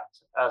that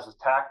as a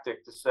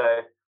tactic to say,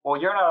 well,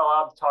 you're not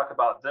allowed to talk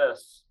about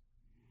this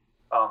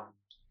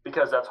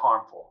because that's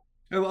harmful.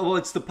 Well,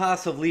 it's the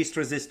path of least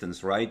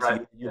resistance, right?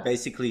 Right. You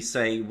basically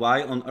say,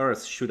 why on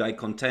earth should I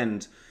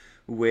contend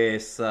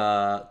with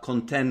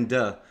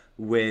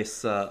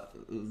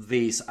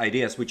these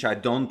ideas which I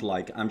don't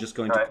like? I'm just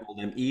going to call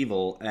them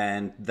evil,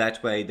 and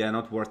that way they're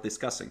not worth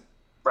discussing.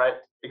 Right.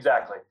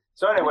 Exactly.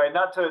 So anyway,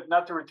 not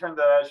to return to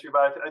that issue,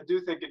 but I do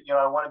think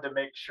I wanted to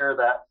make sure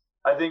that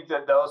I think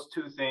that those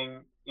two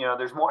things,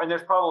 there's more, and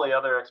there's probably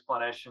other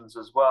explanations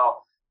as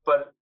well,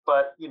 but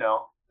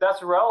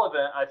that's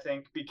relevant, I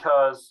think,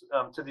 because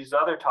to these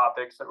other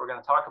topics that we're going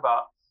to talk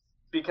about,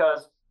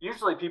 because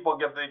usually people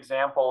give the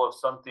example of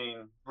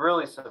something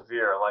really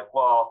severe, like,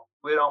 well,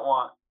 we don't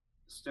want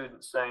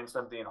students saying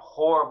something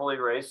horribly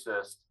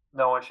racist.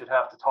 No one should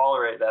have to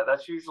tolerate that.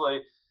 That's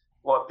usually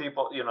what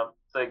people,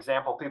 the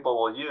example people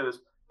will use.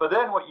 But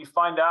then what you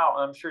find out,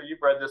 and I'm sure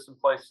you've read this in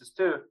places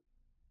too,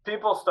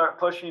 people start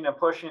pushing and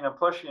pushing and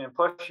pushing and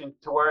pushing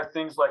to where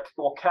things like,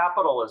 well,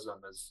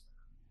 capitalism is,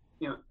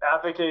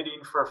 advocating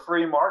for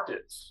free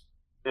markets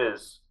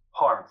is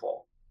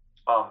harmful,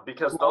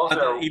 because those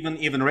are even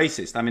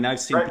racist. I mean, I've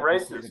seen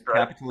racist.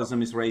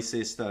 Capitalism is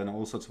racist and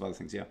all sorts of other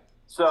things. Yeah.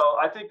 So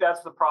I think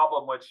that's the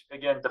problem. Which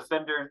again,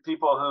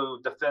 people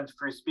who defend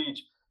free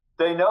speech,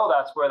 they know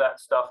that's where that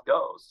stuff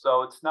goes.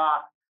 So it's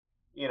not,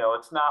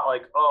 it's not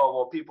like, oh,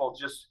 well, people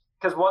just,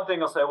 because one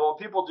thing will say, well,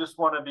 people just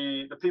want to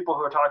be, the people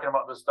who are talking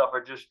about this stuff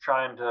are just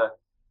trying to,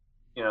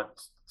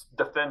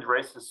 defend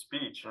racist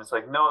speech. And it's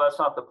like, no, that's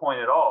not the point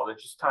at all. They're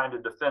just trying to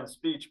defend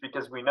speech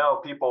because we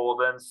know people will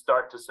then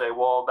start to say,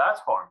 well, that's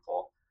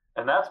harmful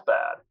and that's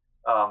bad.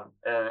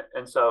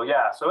 And so,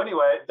 yeah. So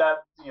anyway, that,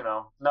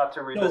 not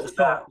to revisit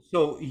that.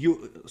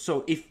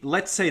 So if,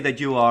 let's say that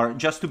you are,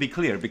 just to be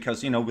clear,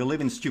 because, we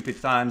live in stupid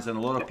times and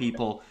a lot of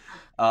people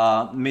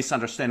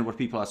misunderstand what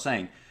people are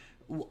saying.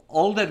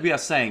 All that we are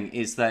saying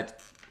is that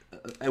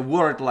a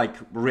word like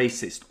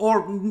racist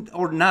or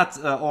not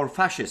or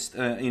fascist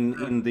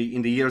in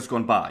the years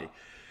gone by,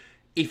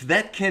 if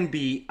that can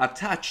be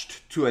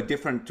attached to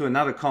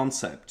another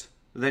concept,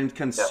 then it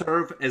can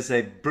serve as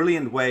a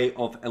brilliant way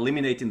of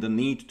eliminating the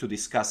need to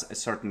discuss a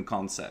certain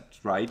concept,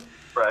 right?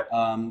 Right.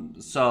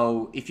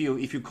 So if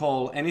you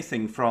call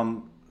anything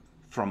from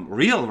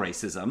real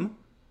racism,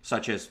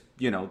 such as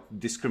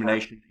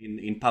discrimination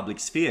in public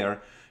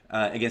sphere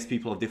against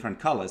people of different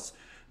colors,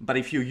 but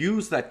if you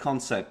use that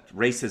concept,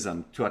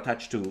 racism, to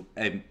attach to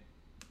an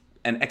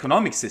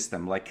economic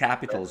system like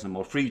capitalism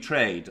or free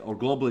trade or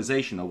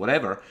globalization or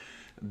whatever,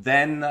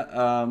 then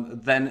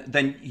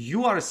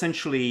you are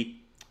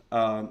essentially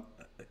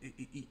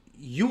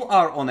you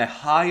are on a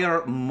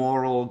higher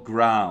moral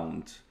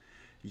ground.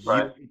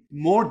 Right. It's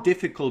more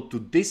difficult to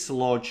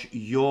dislodge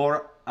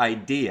your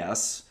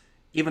ideas,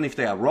 even if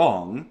they are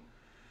wrong,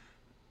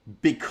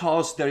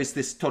 because there is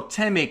this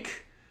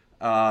totemic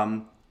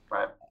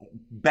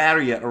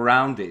barrier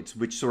around it,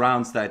 which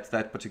surrounds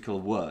that particular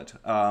word.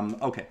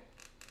 Okay.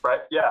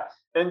 Right. Yeah.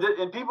 And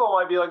people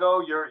might be like,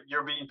 oh,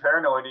 you're being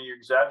paranoid and you're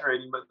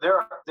exaggerating, but there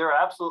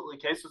are absolutely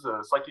cases of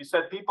this. Like you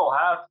said, people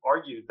have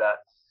argued that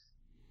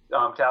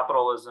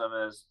capitalism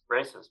is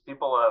racist.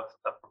 People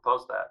have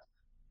proposed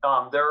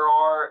that. There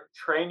are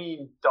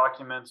training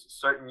documents at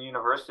certain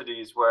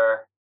universities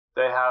where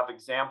they have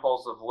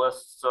examples of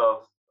lists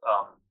of,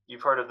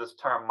 you've heard of this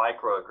term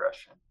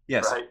microaggression.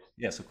 Yes. Right?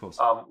 Yes, of course.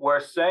 Where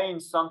saying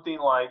something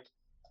like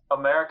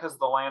America's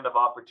the land of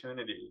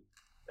opportunity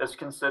is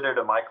considered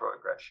a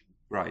microaggression.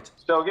 Right.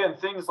 So again,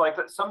 things like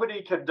that,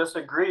 somebody could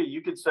disagree.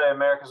 You could say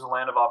America's the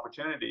land of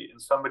opportunity, and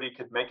somebody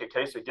could make a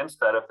case against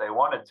that if they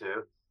wanted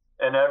to.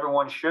 And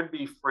everyone should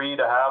be free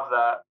to have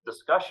that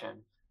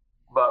discussion.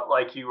 But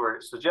like you were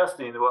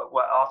suggesting,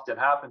 what often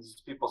happens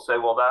is people say,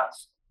 well,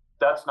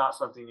 that's not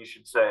something you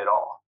should say at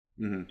all.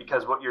 Mm-hmm.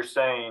 Because what you're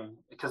saying,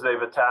 because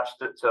they've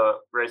attached it to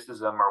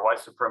racism or white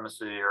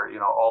supremacy or,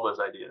 all those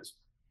ideas.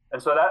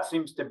 And so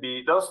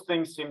those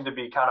things seem to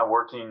be kind of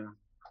working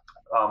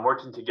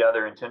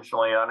together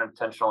intentionally,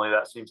 unintentionally.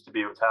 That seems to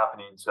be what's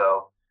happening.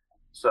 So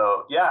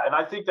So yeah, and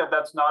I think that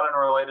that's not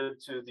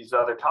unrelated to these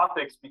other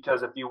topics,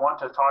 because if you want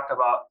to talk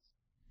about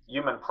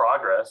human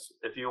progress,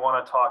 if you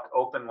want to talk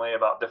openly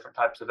about different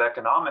types of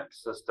economic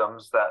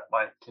systems that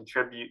might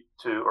contribute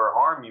to or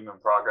harm human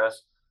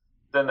progress,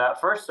 then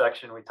that first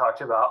section we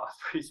talked about,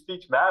 free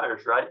speech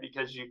matters, right?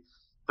 Because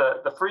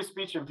the free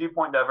speech and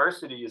viewpoint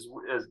diversity is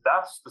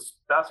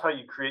that's how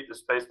you create the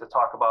space to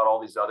talk about all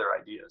these other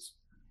ideas.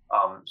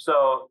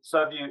 So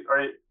if you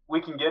are,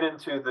 we can get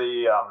into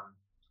the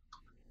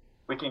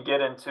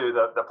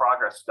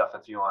progress stuff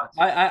if you want.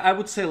 I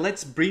would say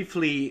let's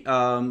briefly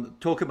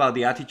talk about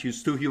the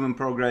attitudes to human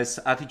progress,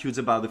 attitudes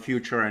about the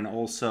future, and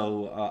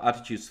also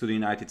attitudes to the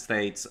United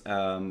States,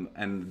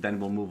 and then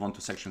we'll move on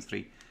to section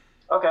 3.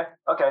 Okay.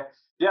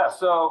 Yeah.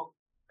 So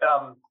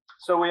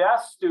we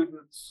asked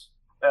students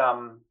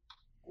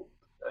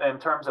in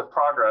terms of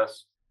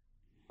progress.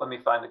 Let me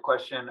find the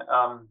question.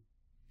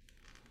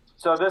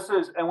 So this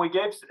is, and we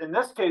gave, in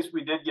this case,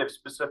 we did give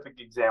specific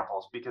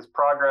examples, because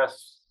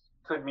progress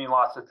could mean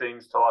lots of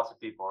things to lots of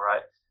people,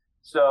 right?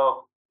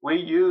 So we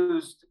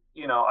used,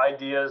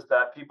 ideas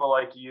that people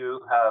like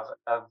you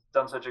have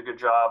done such a good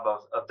job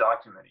of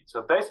documenting.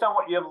 So based on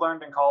what you have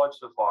learned in college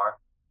so far,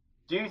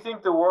 do you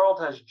think the world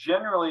has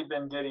generally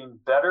been getting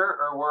better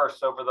or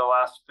worse over the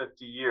last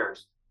 50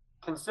 years,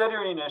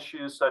 considering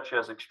issues such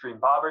as extreme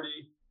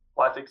poverty,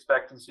 life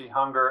expectancy,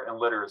 hunger, and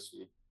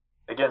literacy?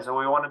 Again, so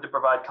we wanted to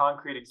provide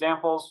concrete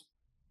examples.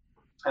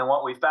 And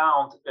what we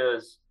found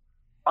is,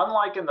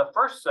 unlike in the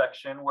first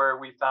section where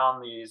we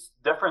found these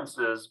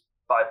differences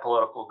by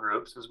political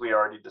groups, as we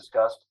already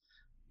discussed,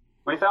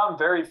 we found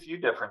very few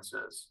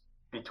differences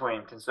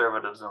between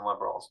conservatives and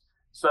liberals,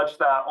 such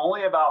that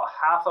only about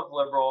half of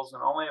liberals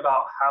and only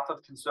about half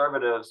of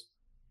conservatives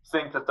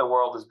think that the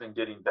world has been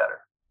getting better.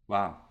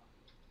 Wow.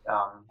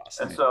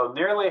 And so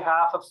nearly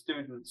half of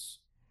students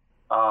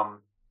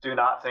do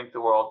not think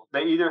the world,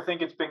 they either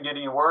think it's been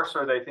getting worse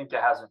or they think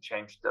it hasn't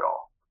changed at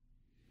all.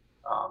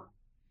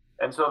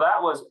 And so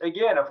that was,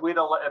 again, if we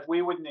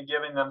wouldn't have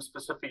given them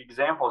specific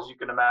examples, you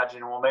can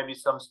imagine, well, maybe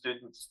some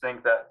students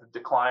think that the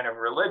decline of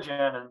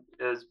religion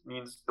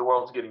means the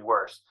world's getting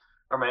worse.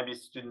 Or maybe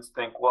students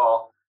think,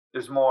 well,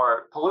 there's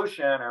more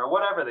pollution or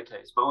whatever the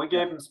case. But we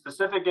gave them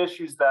specific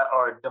issues that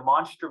are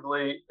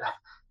demonstrably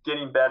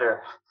getting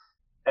better.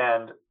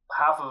 And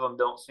half of them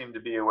don't seem to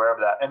be aware of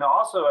that. And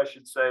also, I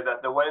should say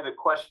that the way the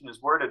question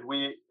is worded,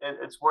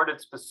 it's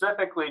worded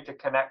specifically to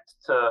connect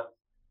to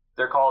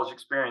their college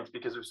experience,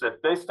 because we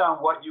said, based on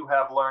what you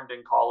have learned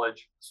in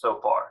college so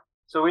far.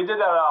 So we did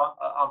that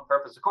on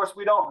purpose. Of course,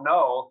 we don't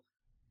know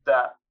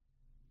that,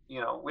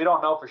 we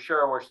don't know for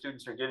sure where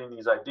students are getting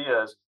these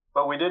ideas,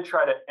 but we did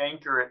try to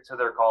anchor it to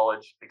their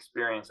college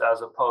experience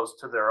as opposed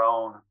to their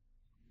own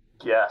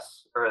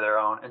guess or their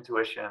own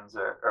intuitions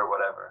or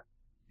whatever.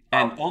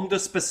 And on the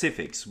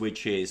specifics,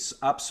 which is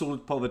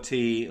absolute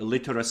poverty,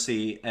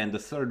 literacy, and the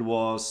third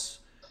was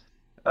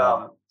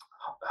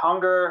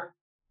hunger,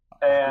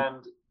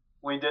 and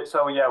we did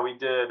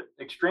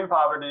extreme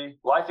poverty,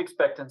 life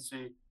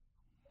expectancy,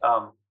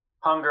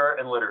 hunger,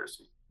 and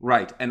literacy.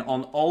 Right. And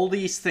on all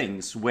these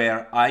things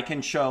where I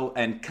can show,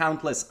 and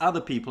countless other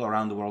people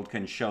around the world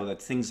can show,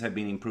 that things have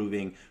been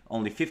improving,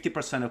 only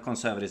 50% of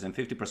conservatives and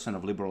 50%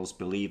 of liberals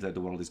believe that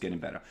the world is getting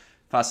better.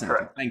 Fascinating.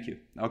 Correct. Thank you.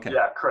 Okay.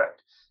 Yeah,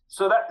 correct.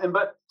 So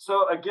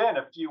again,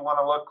 if you want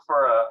to look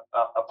for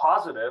a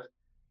positive,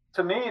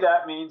 to me,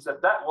 that means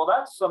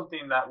that's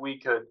something that we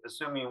could,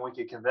 assuming we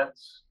could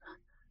convince,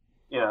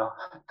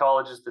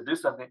 colleges to do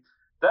something,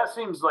 that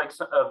seems like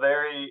a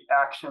very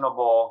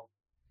actionable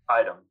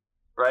item,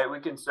 right? We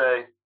can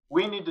say,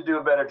 we need to do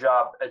a better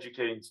job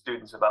educating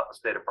students about the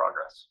state of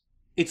progress.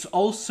 It's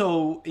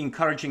also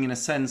encouraging in a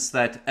sense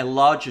that a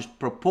larger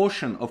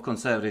proportion of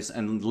conservatives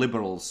and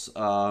liberals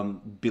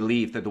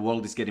believe that the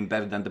world is getting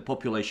better than the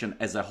population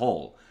as a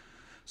whole.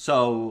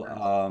 So,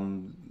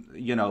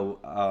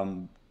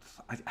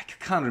 I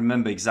can't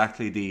remember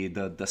exactly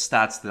the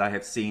stats that I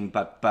have seen,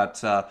 but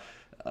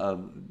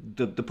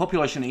the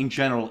population in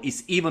general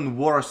is even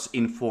worse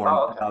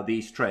informed about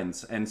these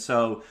trends. And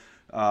so,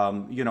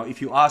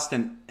 if you asked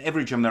an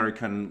average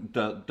American,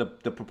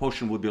 the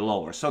proportion would be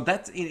lower. So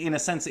that, in a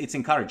sense, it's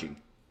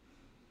encouraging.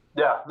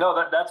 Yeah, no,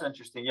 that's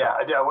interesting. Yeah,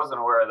 I wasn't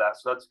aware of that.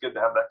 So that's good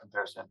to have that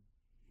comparison.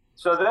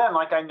 So then,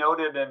 like I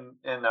noted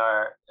in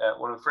our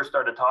when we first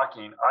started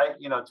talking,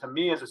 to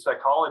me as a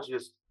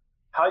psychologist,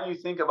 how you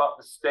think about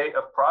the state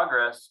of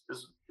progress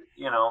is,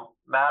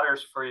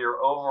 matters for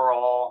your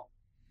overall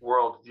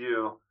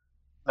worldview,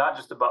 not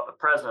just about the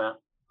present,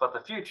 but the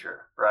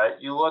future, right?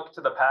 You look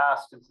to the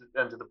past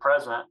and to the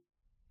present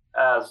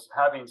as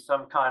having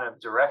some kind of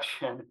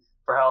direction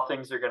for how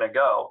things are going to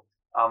go.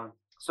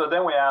 So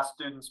then we ask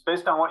students,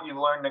 based on what you've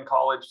learned in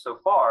college so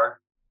far,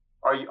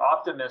 are you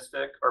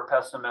optimistic or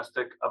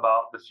pessimistic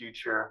about the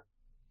future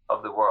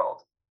of the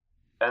world?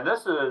 And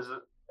this is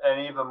an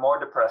even more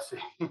depressing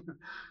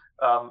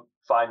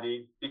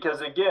finding,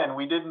 because again,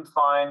 we didn't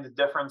find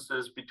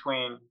differences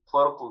between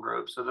political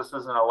groups. So this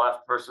isn't a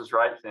left versus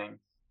right thing.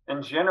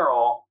 In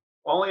general,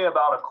 only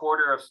about a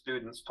quarter of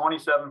students,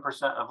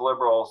 27% of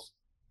liberals,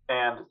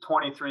 and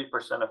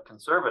 23% of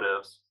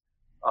conservatives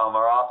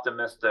are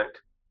optimistic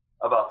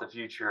about the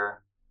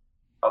future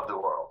of the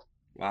world.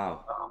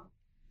 Wow.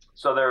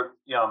 So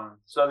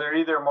they're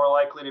either more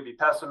likely to be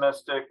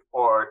pessimistic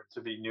or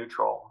to be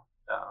neutral.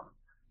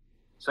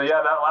 So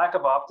yeah, that lack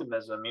of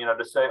optimism,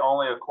 to say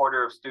only a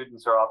quarter of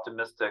students are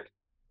optimistic,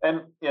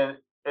 and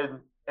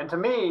to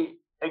me,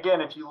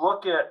 again, if you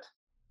look at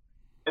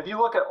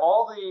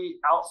all the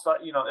outside,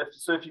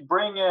 if you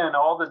bring in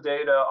all the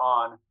data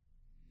on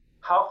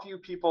how few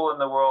people in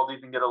the world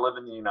even get to live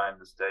in the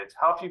United States,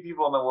 how few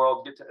people in the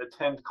world get to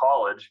attend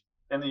college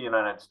in the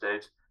United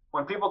States.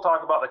 When people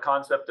talk about the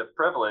concept of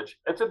privilege,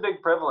 it's a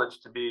big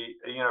privilege to be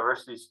a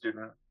university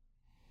student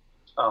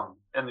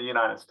in the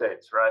United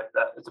States, right?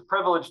 That it's a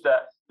privilege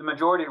that the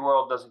majority of the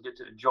world doesn't get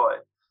to enjoy.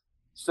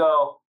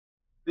 So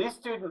these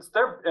students,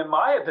 in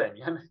my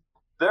opinion,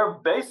 their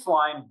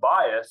baseline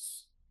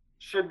bias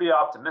should be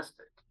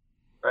optimistic,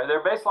 right?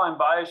 Their baseline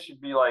bias should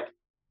be like,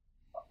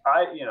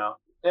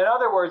 in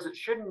other words, it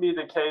shouldn't be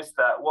the case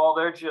that, well,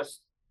 they're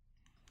just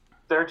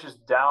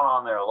down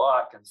on their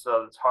luck, and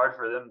so it's hard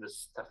for them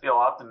to feel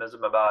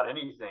optimism about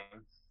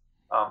anything.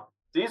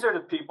 These are the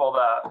people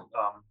that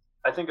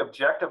I think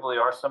objectively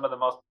are some of the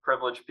most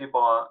privileged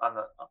people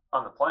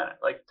on the planet.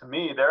 Like, to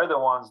me, they're the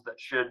ones that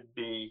should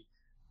be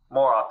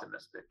more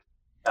optimistic.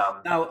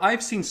 Now,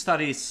 I've seen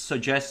studies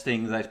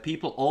suggesting that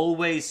people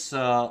always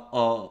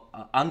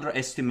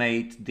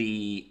underestimate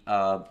the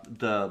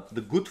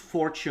good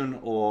fortune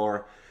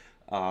or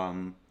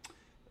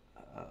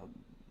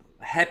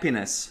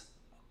happiness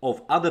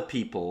of other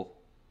people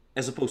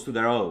as opposed to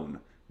their own.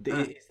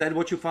 Is that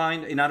what you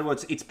find? In other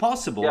words, it's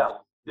possible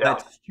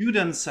that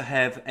students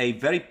have a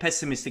very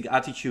pessimistic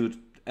attitude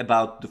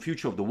about the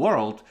future of the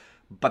world,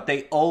 but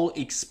they all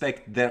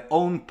expect their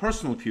own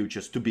personal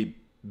futures to be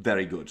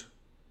very good.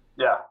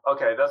 Yeah.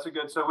 Okay. That's a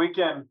good. So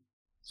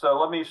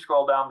let me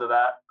scroll down to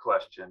that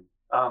question.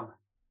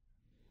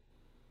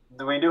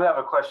 We do have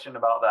a question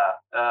about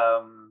that.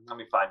 Let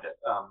me find it.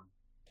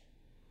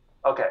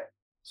 Okay.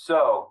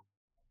 So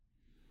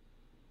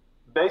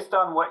based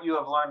on what you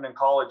have learned in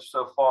college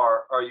so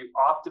far, are you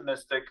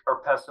optimistic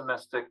or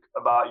pessimistic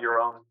about your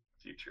own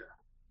future?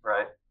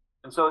 Right.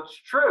 And so it's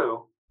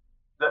true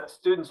that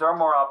students are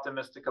more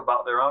optimistic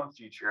about their own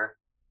future,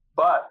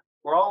 but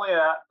we're only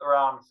at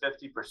around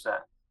 50%.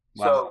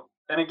 Wow. So,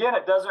 and again,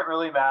 it doesn't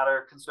really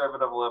matter,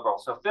 conservative or liberal.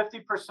 So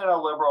 50%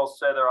 of liberals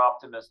say they're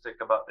optimistic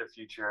about their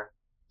future.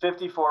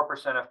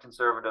 54% of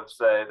conservatives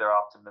say they're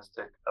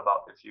optimistic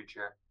about their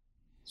future.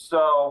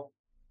 So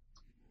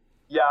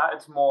yeah,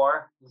 it's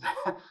more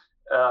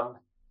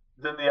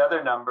than the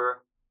other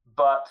number,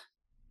 but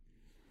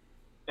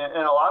in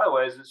a lot of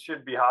ways, it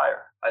should be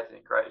higher, I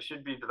think, right? It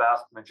should be the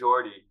vast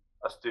majority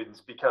of students,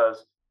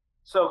 because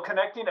so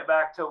connecting it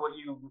back to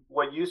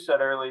what you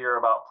said earlier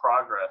about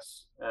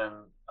progress and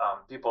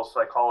people's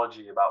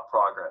psychology about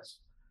progress.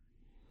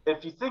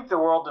 If you think the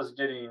world is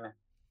getting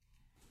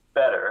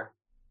better,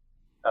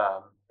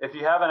 if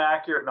you have an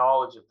accurate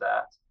knowledge of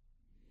that,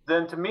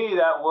 then to me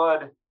that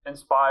would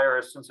inspire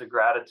a sense of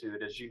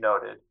gratitude, as you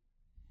noted,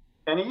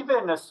 and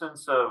even a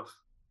sense of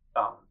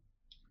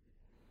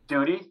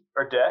duty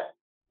or debt,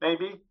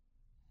 maybe.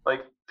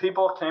 Like,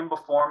 people came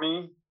before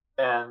me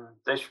and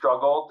they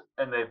struggled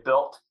and they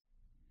built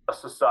a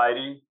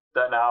society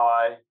that now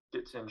I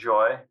get to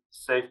enjoy: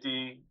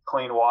 safety,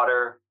 clean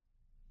water,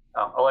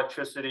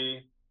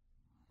 electricity,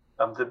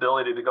 the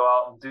ability to go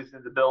out and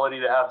the ability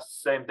to have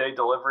same-day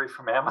delivery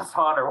from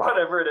Amazon or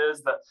whatever it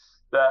is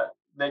that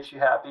makes you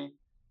happy.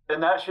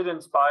 And that should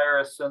inspire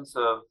a sense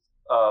of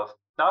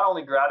not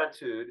only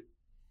gratitude,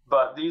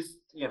 but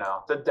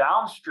the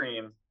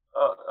downstream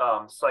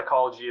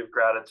psychology of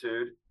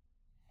gratitude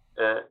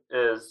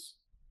is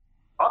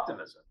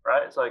optimism,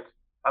 right? It's like,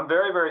 I'm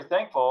very, very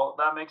thankful.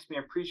 That makes me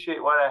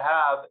appreciate what I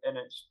have, and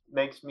it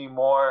makes me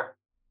more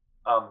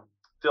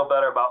feel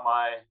better about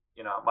my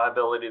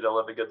ability to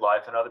live a good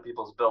life and other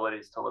people's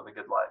abilities to live a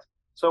good life.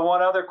 So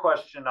one other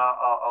question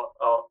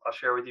I'll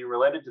share with you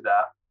related to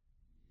that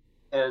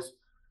is,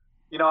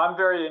 I'm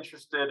very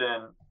interested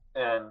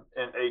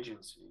in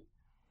agency,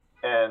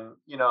 and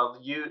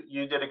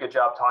you did a good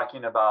job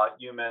talking about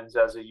humans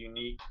as a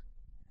unique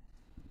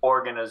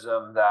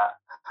organism that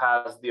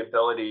has the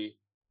ability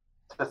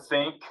to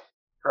think,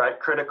 right,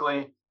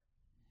 critically,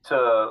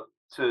 to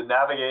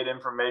navigate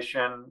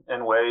information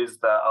in ways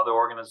that other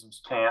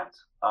organisms can't,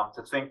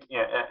 to think,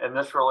 and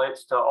this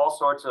relates to all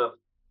sorts of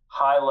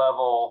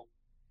high-level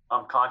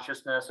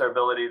consciousness, our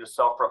ability to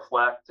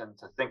self-reflect and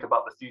to think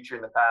about the future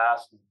and the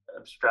past,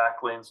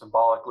 abstractly and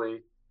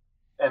symbolically.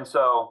 And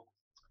so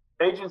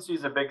agency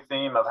is a big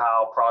theme of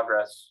how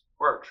progress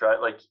works, right?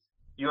 Like,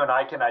 you and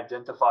I can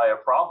identify a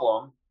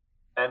problem,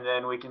 and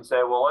then we can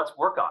say, well, let's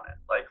work on it.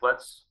 Like,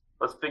 let's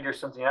figure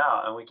something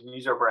out, and we can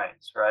use our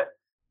brains, right?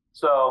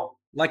 So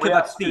like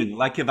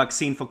a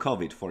vaccine for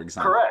COVID, for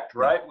example. Correct,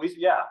 right?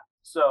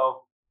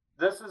 So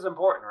this is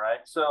important, right?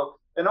 So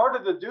in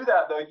order to do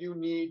that, though, you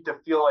need to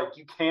feel like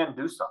you can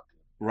do something.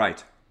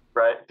 Right.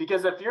 Right?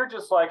 Because if you're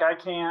just like, I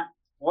can't,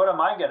 what am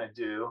I going to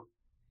do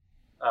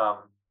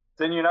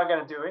then you're not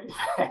going to do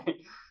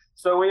anything.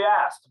 So we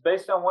asked,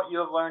 based on what you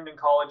have learned in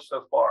college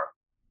so far,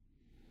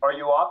 are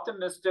you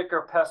optimistic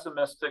or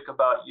pessimistic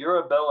about your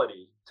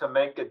ability to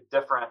make a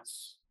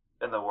difference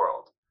in the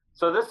world?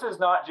 So this is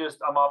not just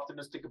I'm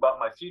optimistic about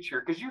my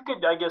future, because you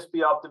could, I guess,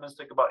 be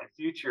optimistic about your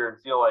future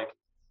and feel like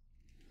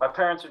my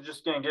parents are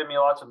just going to give me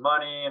lots of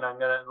money and I'm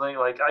going to,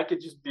 like, I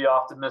could just be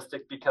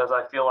optimistic because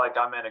I feel like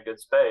I'm in a good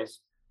space.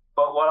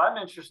 But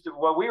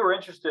what we were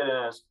interested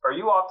in is, are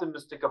you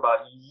optimistic about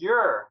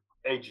your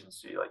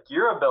agency, like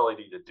your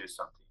ability to do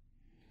something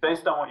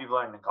based on what you've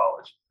learned in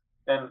college?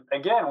 And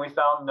again, we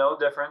found no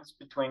difference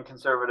between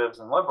conservatives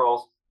and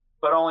liberals,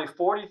 but only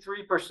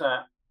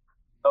 43%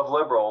 of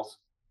liberals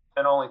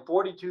and only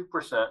 42%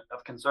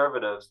 of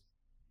conservatives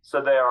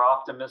said they are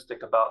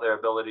optimistic about their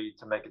ability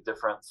to make a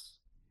difference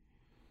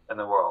in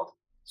the world.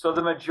 So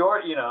the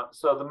majority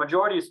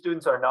of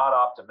students are not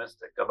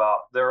optimistic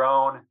about their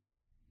own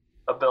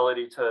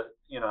ability to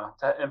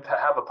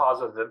have a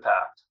positive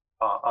impact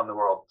on the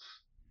world.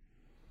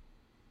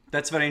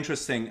 That's very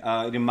interesting.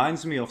 It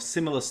reminds me of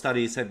similar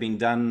studies have been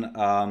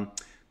done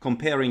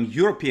comparing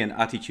European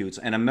attitudes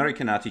and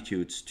American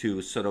attitudes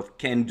to sort of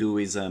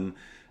can-doism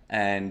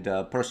and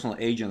personal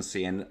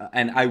agency.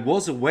 And I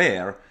was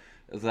aware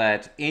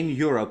that in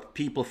Europe,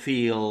 people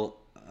feel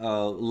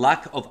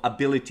lack of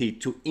ability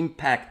to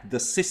impact the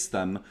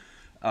system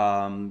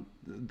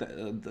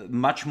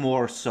much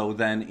more so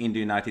than in the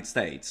United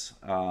States.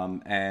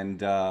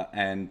 And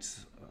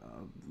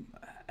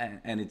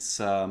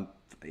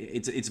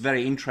it's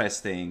very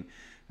interesting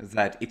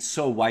that it's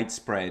so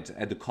widespread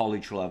at the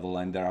college level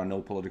and there are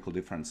no political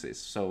differences.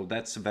 So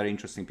that's a very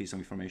interesting piece of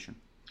information.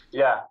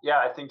 Yeah,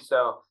 I think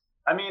so.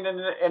 I mean,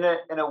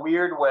 in a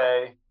weird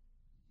way,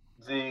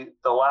 the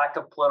lack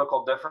of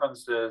political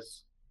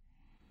differences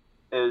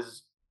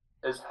is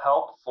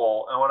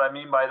helpful. And what I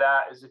mean by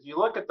that is, if you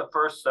look at the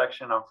first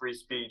section on free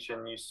speech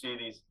and you see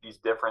these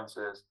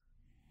differences,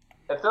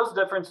 if those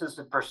differences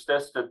had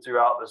persisted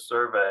throughout the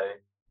survey,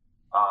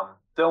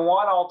 the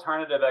one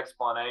alternative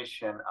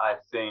explanation, I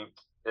think,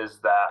 is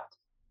that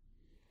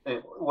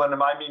when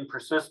I mean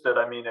persisted,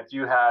 I mean if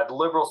you had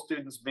liberal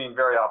students being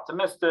very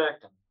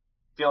optimistic and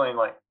feeling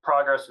like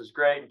progress is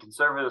great and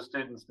conservative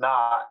students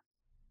not,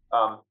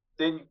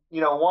 then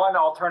one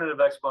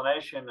alternative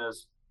explanation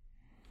is,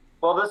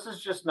 well, this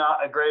is just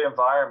not a great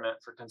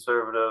environment for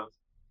conservative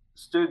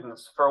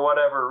students for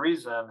whatever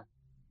reason.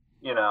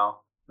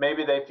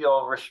 Maybe they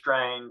feel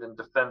restrained and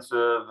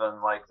defensive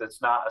and like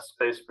that's not a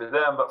space for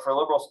them. But for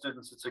liberal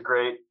students, it's a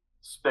great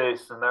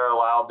space and they're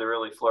allowed to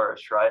really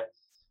flourish, right?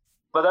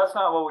 But that's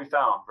not what we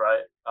found,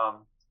 right?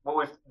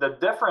 The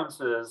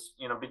differences,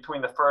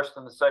 between the first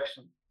and the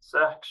section,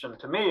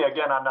 to me,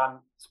 again,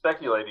 I'm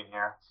speculating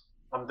here.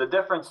 The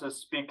differences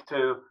speak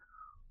to,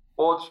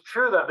 well, it's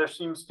true that there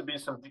seems to be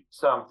some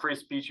free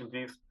speech and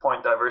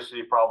viewpoint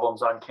diversity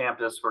problems on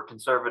campus where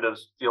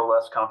conservatives feel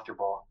less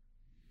comfortable.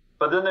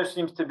 But then there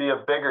seems to be a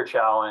bigger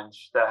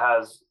challenge that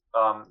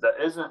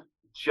isn't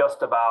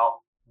just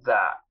about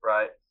that,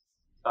 right?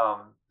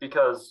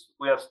 Because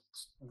we have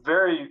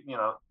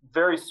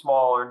very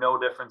small or no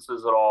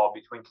differences at all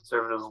between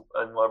conservatives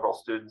and liberal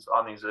students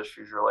on these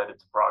issues related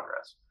to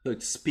progress. So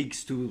it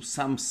speaks to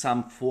some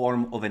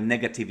form of a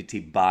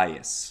negativity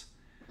bias.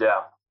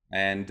 Yeah.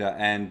 And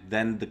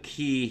then the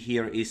key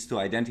here is to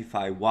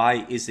identify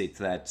why is it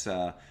that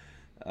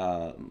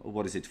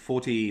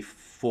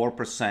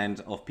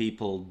 44% of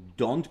people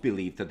don't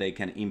believe that they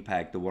can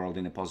impact the world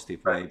in a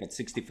positive way, but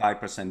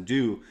 65%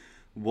 do.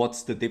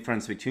 What's the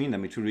difference between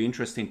them? It would be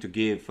interesting to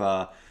give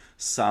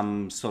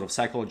some sort of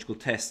psychological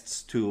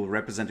tests to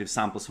representative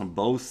samples from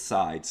both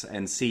sides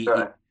and see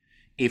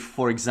if,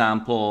 for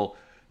example,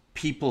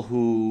 people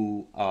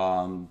who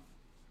are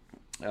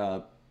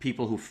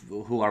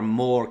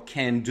more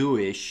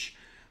can-do-ish,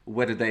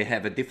 whether they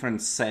have a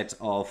different set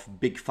of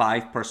big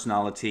five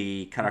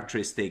personality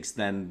characteristics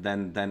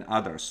than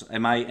others.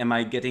 Am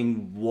I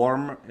getting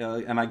warm?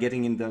 Am I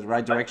getting in the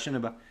right direction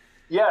about?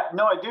 Yeah,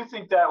 no, I do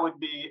think that would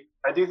be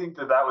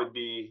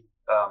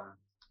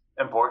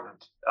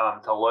important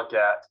to look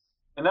at.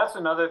 And that's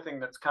another thing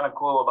that's kind of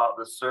cool about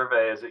this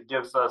survey is it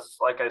gives us,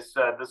 like I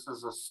said, this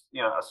is a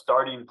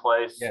starting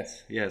place.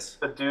 Yes.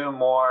 To do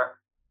more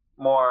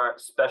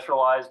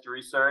specialized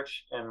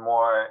research and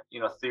more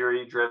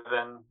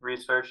theory-driven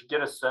research,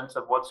 get a sense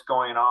of what's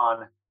going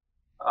on,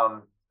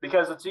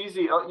 because it's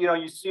easy.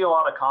 You see a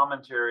lot of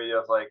commentary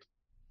of like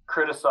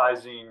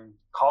criticizing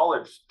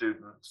college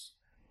students,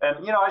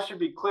 and I should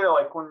be clear.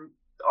 Like, when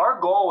our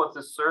goal with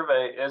this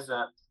survey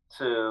isn't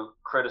to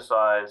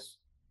criticize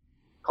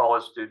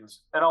college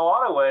students. In a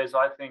lot of ways,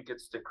 I think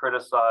it's to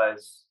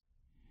criticize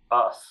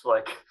us.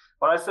 Like,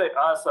 when I say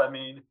us, I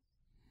mean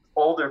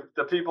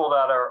the people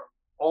that are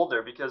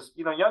older, because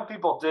young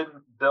people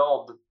didn't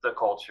build the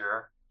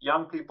culture.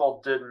 Young people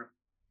didn't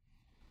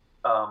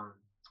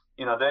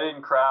they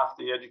didn't craft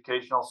the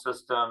educational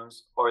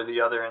systems or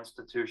the other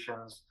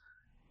institutions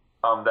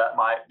that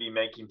might be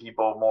making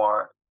people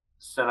more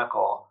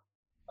cynical.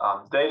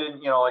 They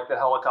didn't, like the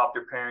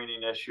helicopter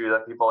parenting issue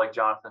that people like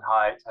Jonathan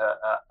Haidt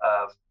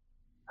have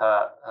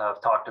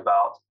have talked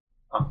about.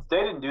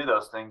 They didn't do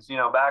those things.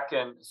 Back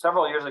in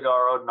several years ago,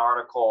 I wrote an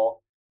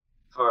article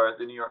for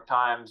the New York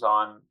Times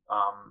on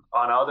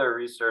other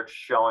research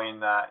showing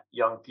that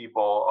young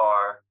people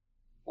are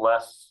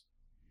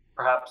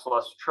perhaps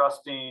less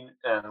trusting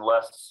and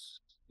less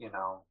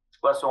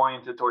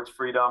oriented towards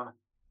freedom,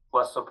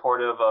 less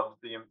supportive of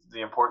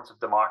the importance of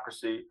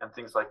democracy and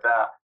things like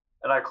that.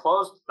 And I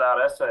closed that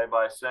essay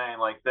by saying,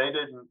 like, they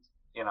didn't,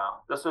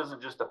 this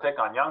isn't just a pick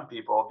on young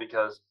people,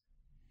 because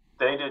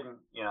they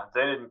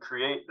didn't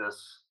create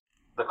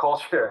the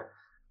culture.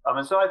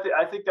 And so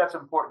I think that's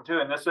important too.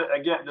 And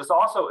this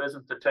also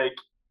isn't to take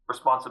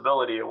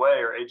responsibility away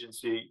or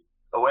agency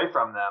away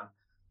from them.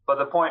 But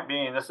the point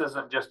being, this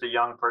isn't just a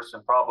young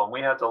person problem.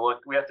 We have to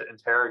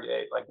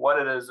interrogate, like, what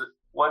it is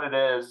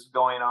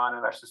going on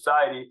in our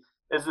society.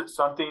 Is it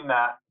something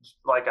that,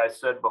 like I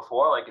said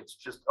before, like, it's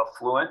just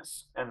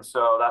affluence, and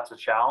so that's a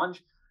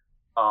challenge?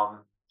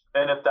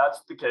 And if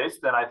that's the case,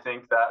 then I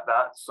think that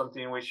that's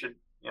something we should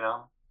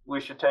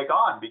take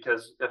on,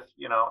 because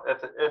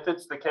if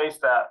it's the case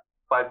that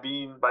by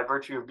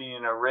virtue of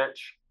being a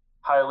rich,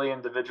 highly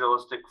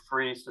individualistic,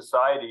 free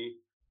society,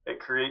 it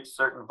creates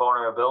certain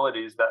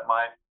vulnerabilities that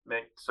might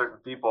make certain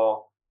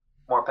people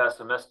more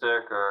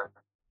pessimistic or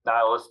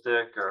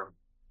nihilistic, or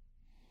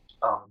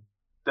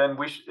then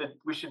we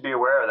should be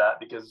aware of that,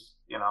 because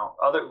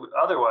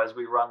otherwise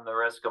we run the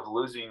risk of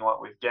losing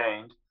what we've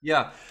gained.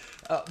 Yeah,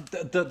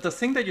 the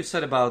thing that you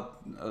said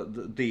about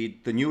the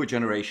newer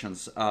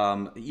generations,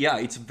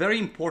 it's very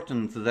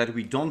important that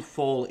we don't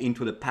fall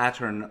into the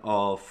pattern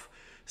of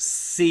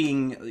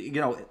seeing,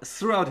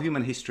 throughout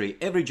human history,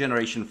 every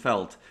generation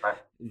felt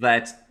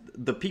that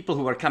the people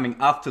who were coming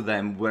after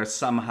them were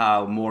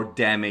somehow more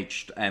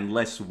damaged and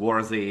less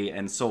worthy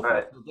and so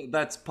forth.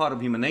 That's part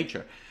of human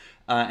nature.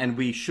 And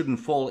we shouldn't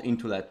fall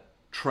into that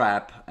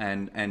trap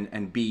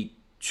and be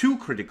too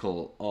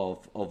critical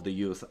of the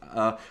youth.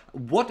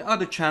 What are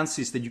the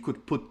chances that you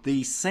could put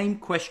these same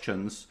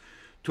questions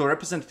to a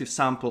representative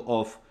sample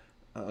of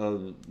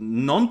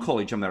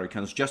non-college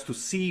Americans, just to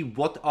see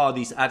what are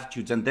these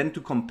attitudes, and then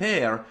to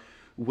compare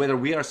whether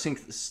we are seeing,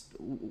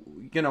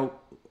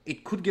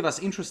 it could give us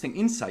interesting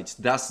insights.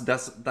 Does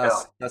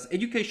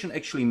education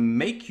actually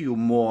make you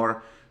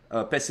more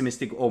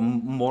pessimistic or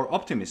more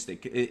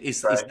optimistic?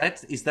 Is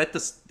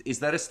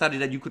that a study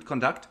that you could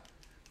conduct?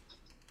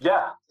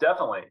 Yeah,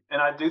 definitely.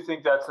 And I do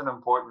think that is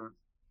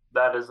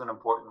an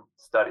important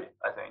study,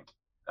 I think,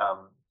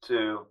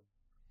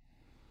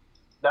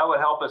 that would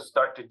help us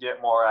start to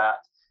get more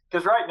at,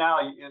 because right now,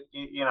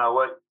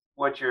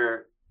 what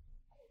you're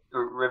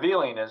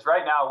revealing is,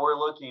 right now we're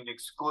looking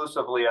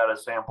exclusively at a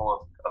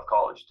sample of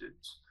college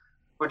students,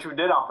 which we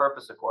did on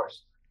purpose, of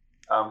course,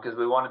 because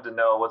we wanted to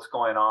know what's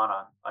going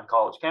on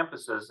college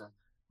campuses.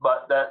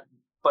 But the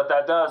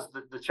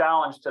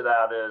challenge to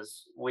that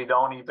is we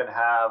don't even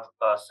have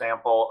a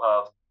sample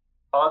of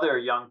other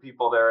young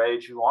people their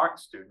age who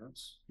aren't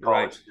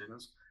college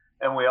students,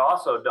 and we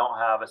also don't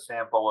have a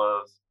sample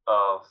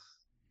of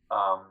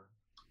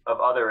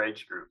other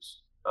age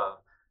groups.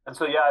 And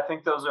so, I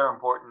think those are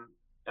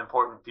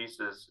important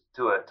pieces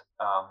to it,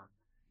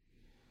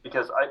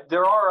 because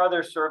there are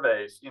other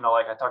surveys,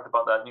 like I talked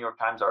about that New York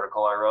Times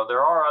article I wrote.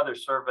 There are other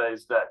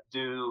surveys that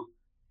do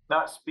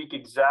not speak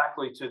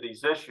exactly to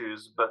these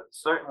issues, but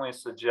certainly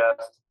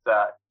suggest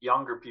that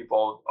younger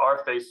people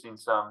are facing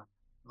some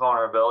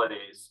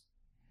vulnerabilities,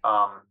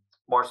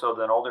 more so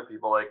than older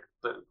people,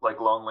 like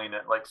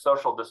loneliness, like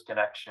social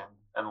disconnection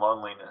and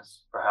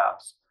loneliness,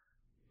 perhaps.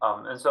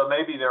 And so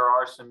maybe there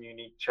are some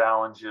unique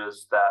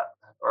challenges that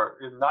are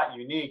not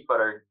unique, but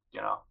are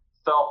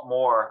felt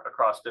more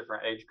across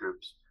different age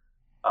groups.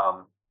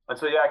 And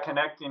so,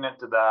 connecting it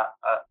to that,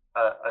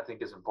 I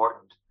think, is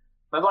important.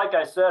 But like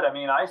I said,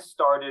 I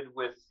started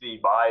with the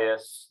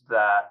bias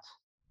that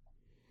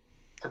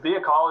to be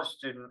a college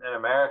student in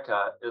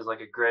America is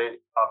like a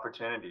great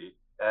opportunity,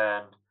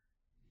 and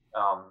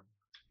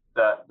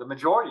that the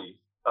majority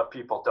of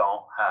people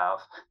don't have,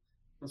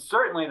 and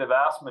certainly the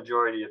vast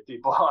majority of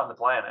people on the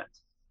planet.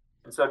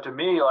 And so to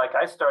me, like,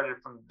 I started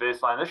from the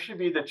baseline, this should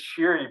be the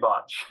cheery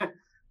bunch.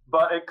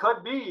 But it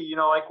could be,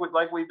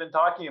 like we've been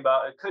talking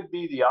about, it could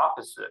be the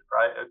opposite,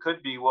 right? It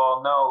could be,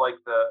 well, no, like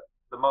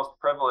the most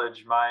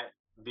privileged might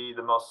be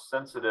the most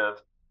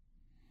sensitive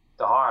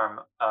to harm,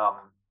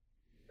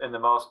 and the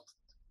most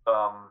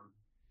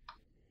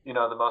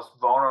the most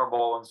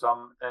vulnerable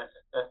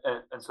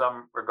in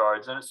some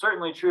regards. And it's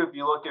certainly true if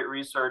you look at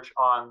research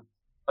on,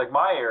 like,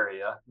 my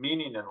area,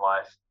 meaning in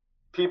life.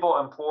 People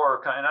in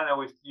poorer, and I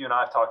know you and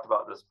I have talked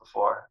about this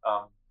before,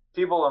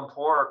 people in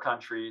poorer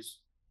countries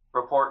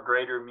report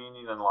greater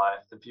meaning in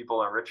life than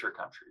people in richer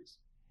countries.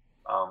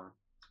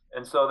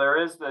 And so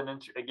there is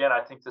again,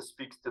 I think this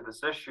speaks to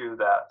this issue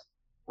that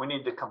we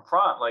need to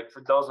confront, like,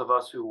 for those of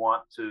us who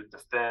want to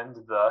defend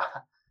the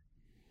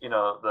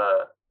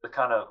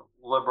kind of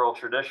liberal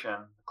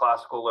tradition,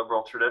 classical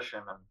liberal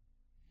tradition,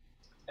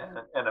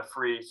 and a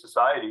free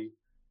society.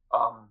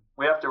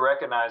 We have to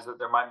recognize that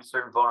there might be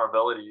certain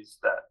vulnerabilities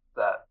that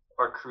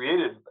are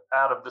created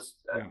out of this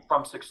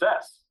from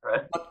success,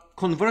 right? But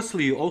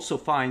conversely, you also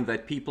find that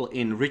people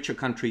in richer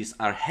countries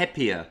are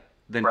happier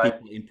than Right.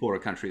 people in poorer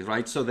countries,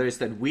 right? So there is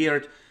that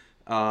weird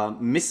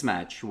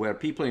mismatch where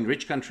people in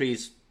rich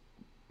countries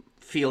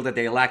feel that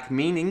they lack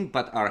meaning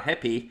but are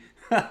happy.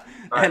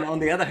 And on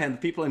the other hand,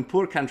 people in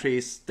poor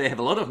countries, they have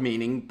a lot of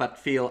meaning but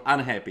feel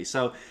unhappy.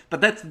 So, but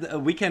that's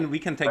we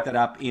can take that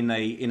up in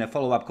a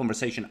follow-up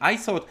conversation. I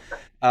thought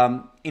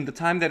in the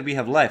time that we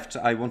have left,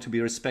 I want to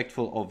be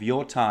respectful of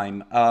your time.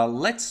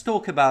 Let's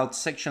talk about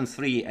Section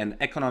 3 and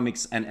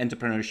economics and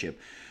entrepreneurship.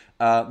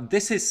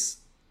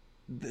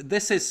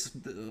 This is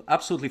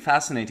absolutely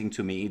fascinating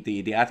to me,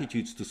 the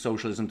attitudes to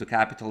socialism, to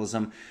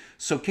capitalism.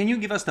 So can you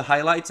give us the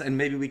highlights, and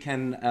maybe we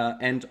can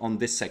end on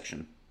this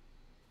section?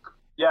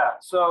 Yeah,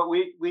 so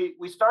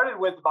we started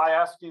with by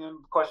asking them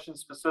questions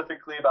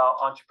specifically about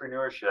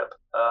entrepreneurship.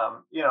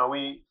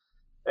 We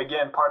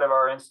again, part of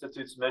our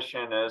institute's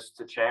mission is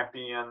to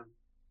champion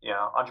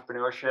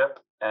entrepreneurship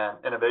and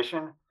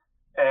innovation,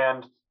 and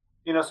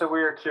so we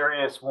were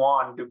curious.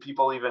 One, do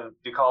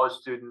college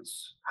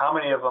students, how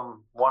many of them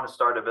want to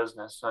start a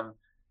business? And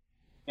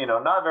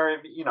not very.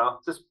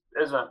 This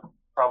isn't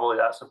probably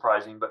that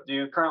surprising, but do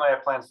you currently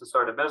have plans to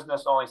start a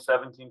business? Only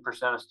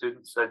 17% of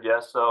students said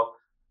yes. So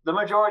the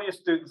majority of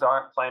students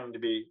aren't planning to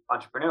be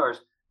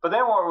entrepreneurs. But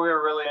then what we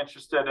were really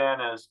interested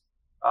in is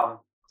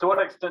to what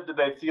extent do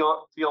they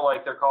feel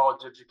like their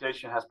college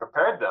education has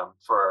prepared them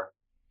for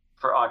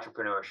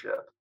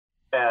entrepreneurship?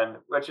 And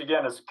which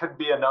again could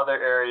be another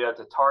area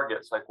to target.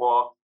 It's like,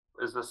 well,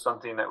 is this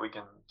something that we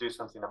can do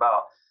something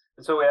about?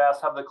 And so we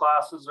asked, have the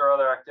classes or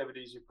other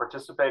activities you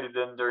participated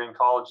in during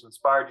college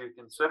inspired you to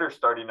consider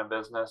starting a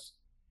business?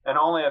 And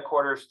only a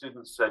quarter of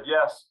students said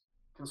yes.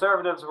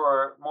 Conservatives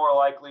were more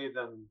likely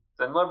than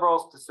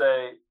liberals to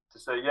say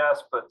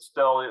yes, but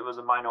still it was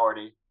a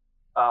minority.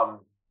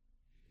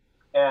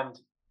 And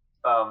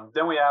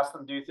then we asked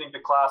them, do you think the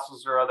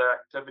classes or other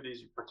activities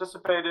you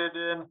participated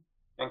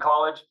in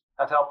college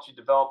have helped you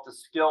develop the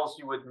skills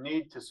you would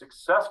need to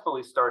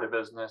successfully start a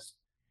business?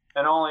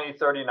 And only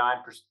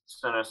 39%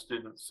 of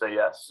students say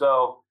yes.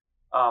 So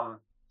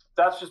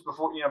that's just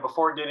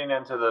before getting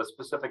into the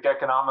specific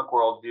economic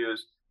worldviews.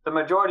 The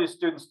majority of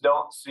students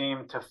don't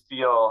seem to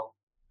feel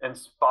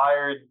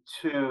inspired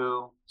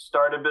to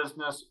start a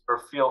business or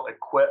feel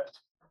equipped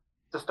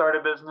to start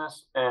a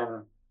business.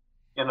 And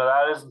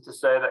that isn't to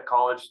say that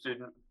college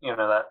student,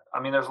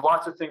 there's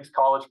lots of things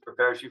college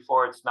prepares you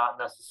for. It's not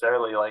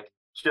necessarily like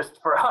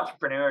just for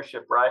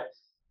entrepreneurship, right?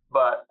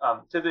 But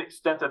to the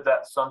extent that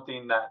that's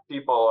something that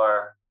people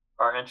are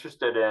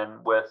interested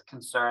in, with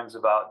concerns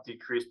about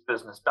decreased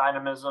business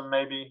dynamism,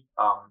 maybe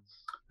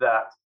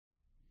that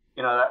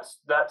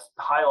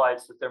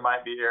highlights that there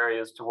might be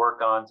areas to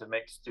work on to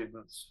make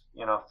students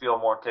feel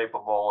more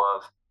capable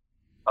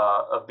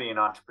of being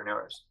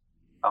entrepreneurs.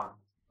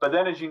 But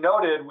then, as you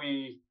noted,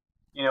 we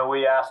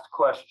asked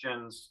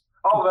questions.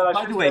 Oh, but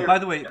by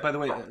the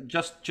way,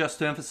 just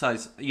to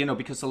emphasize,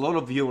 because a lot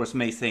of viewers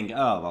may think,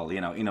 oh, well,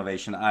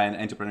 innovation and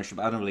entrepreneurship,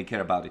 I don't really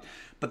care about it.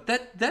 But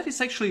that is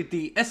actually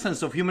the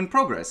essence of human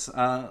progress.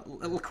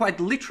 Quite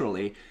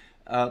literally,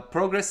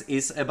 progress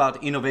is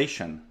about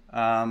innovation.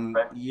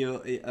 Right.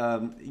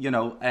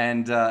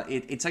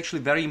 It's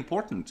actually very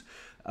important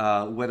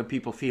whether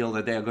people feel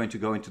that they are going to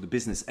go into the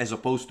business, as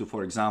opposed to,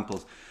 for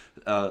example,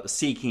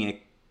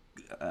 seeking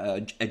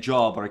a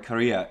job or a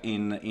career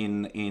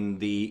in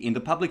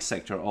the public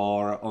sector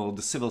or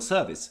the civil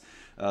service.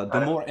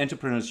 The more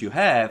entrepreneurs you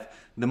have,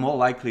 the more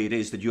likely it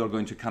is that you are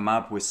going to come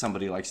up with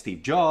somebody like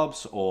Steve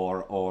Jobs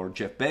or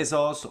Jeff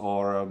Bezos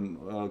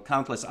or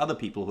countless other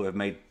people who have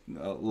made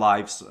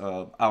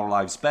our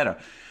lives better.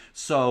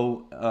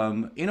 So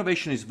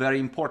innovation is very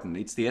important.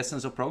 It's the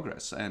essence of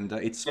progress, and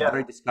it's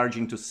very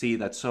discouraging to see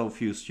that so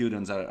few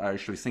students are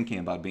actually thinking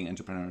about being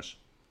entrepreneurs.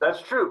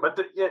 That's true, but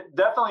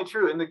definitely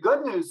true. And the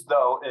good news,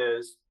 though,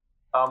 is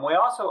we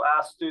also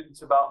asked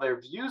students about their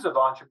views of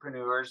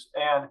entrepreneurs,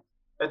 and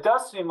it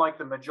does seem like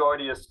the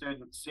majority of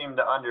students seem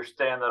to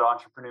understand that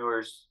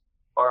entrepreneurs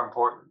are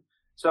important.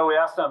 So we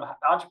asked them, do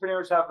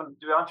entrepreneurs have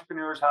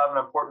an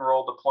important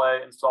role to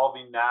play in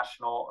solving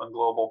national and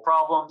global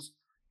problems?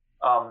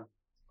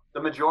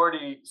 The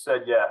majority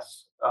said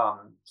yes,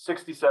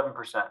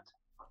 67%.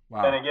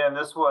 Wow. And again,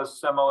 this was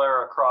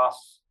similar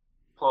across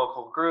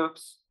political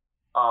groups.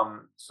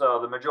 So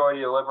the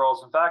majority of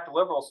liberals, in fact,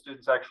 liberal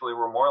students actually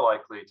were more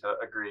likely to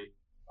agree,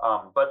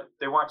 but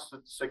they weren't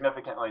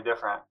significantly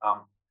different.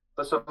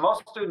 But so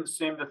most students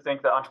seem to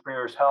think that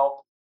entrepreneurs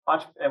help.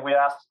 And we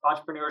asked,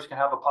 entrepreneurs can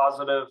have a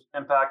positive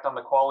impact on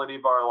the quality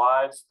of our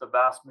lives. The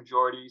vast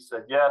majority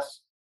said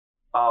yes.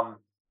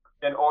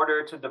 In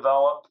order to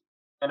develop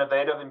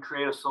innovative and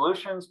creative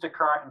solutions to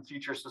current and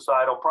future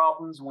societal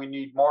problems, we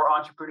need more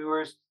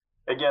entrepreneurs.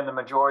 Again, the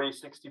majority,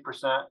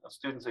 60% of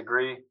students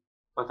agree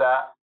with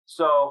that.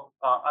 So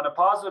on a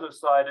positive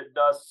side, it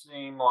does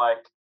seem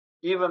like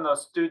even though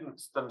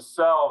students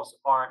themselves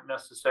aren't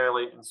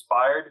necessarily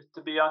inspired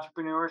to be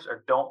entrepreneurs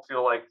or don't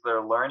feel like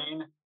they're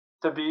learning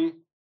to be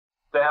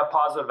they have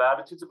positive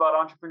attitudes about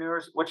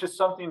entrepreneurs, which is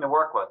something to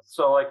work with.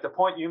 So like the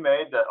point you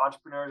made that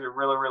entrepreneurs are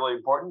really, really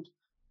important.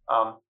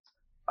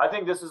 I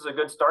think this is a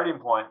good starting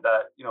point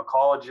that,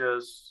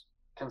 colleges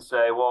can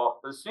say, well,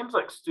 it seems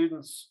like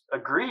students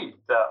agree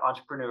that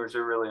entrepreneurs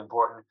are really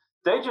important.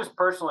 They just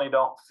personally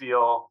don't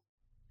feel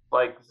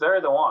like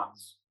they're the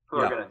ones who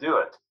are going to do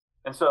it.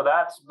 And so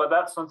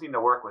that's something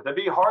to work with. It'd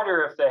be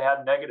harder if they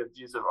had negative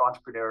views of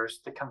entrepreneurs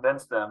to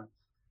convince them.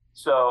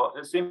 So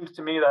it seems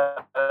to me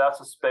that that's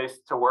a space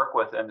to work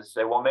with and to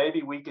say, well,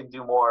 maybe we can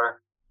do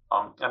more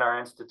in our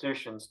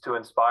institutions to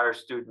inspire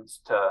students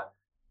to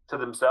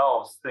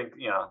themselves think,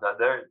 that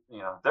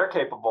they're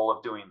capable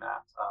of doing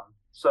that.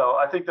 So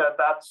I think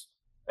that's,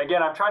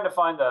 again, I'm trying to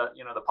find the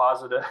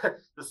positive,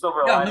 the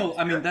silver lining. No,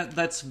 I mean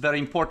that's very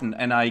important,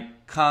 and I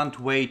can't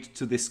wait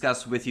to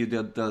discuss with you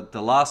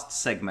the last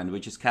segment,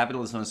 which is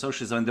capitalism and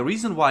socialism. And the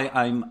reason why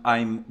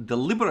I'm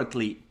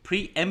deliberately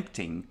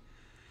preempting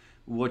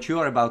what you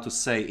are about to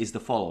say is the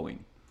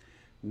following: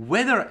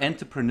 whether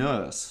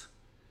entrepreneurs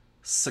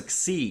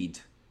succeed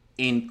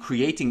in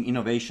creating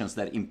innovations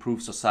that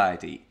improve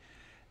society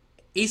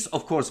is,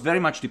 of course, very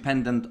much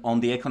dependent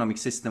on the economic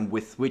system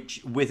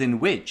within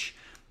which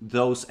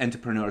those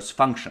entrepreneurs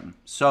function.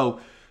 So,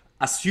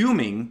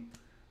 assuming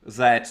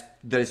that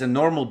there is a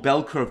normal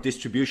bell curve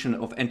distribution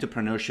of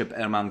entrepreneurship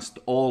amongst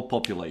all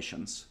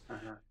populations,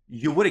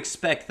 you would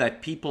expect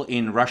that people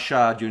in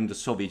Russia during the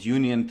Soviet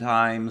Union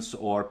times,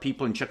 or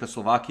people in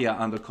Czechoslovakia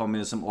under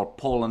communism, or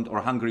Poland,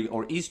 or Hungary,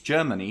 or East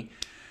Germany,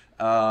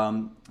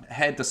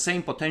 had the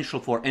same potential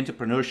for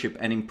entrepreneurship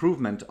and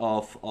improvement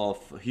of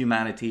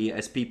humanity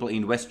as people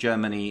in West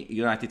Germany,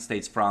 United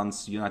States,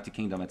 France, United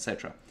Kingdom,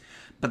 etc.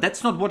 But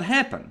that's not what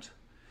happened.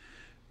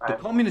 The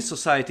communist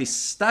society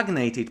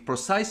stagnated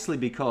precisely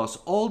because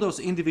all those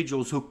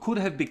individuals who could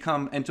have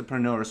become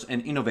entrepreneurs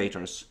and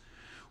innovators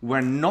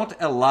were not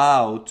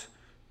allowed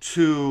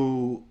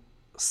to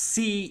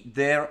see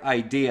their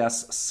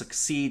ideas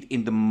succeed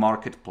in the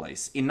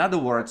marketplace. In other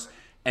words,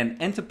 an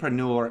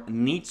entrepreneur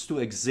needs to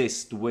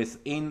exist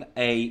within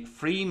a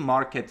free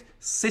market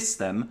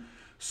system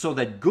so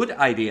that good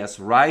ideas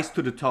rise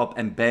to the top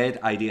and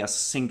bad ideas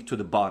sink to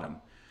the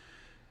bottom.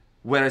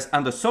 Whereas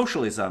under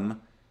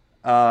socialism,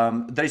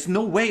 there is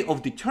no way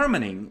of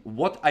determining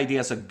what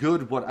ideas are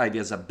good, what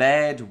ideas are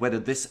bad, whether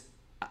this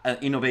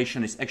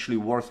innovation is actually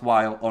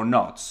worthwhile or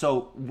not.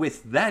 So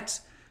with that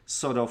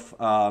sort of,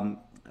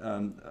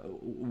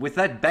 with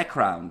that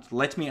background,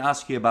 let me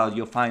ask you about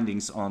your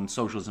findings on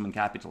socialism and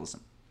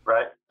capitalism.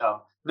 Right.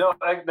 No,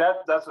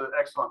 that's an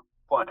excellent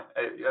point.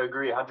 I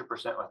agree 100%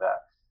 with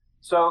that.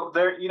 So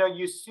there,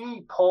 you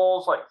see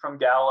polls like from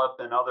Gallup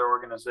and other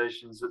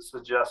organizations that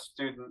suggest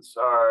students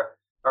or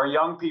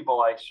young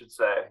people, I should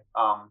say,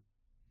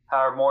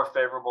 are more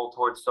favorable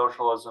towards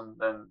socialism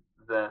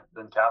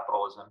than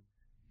capitalism.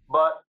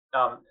 But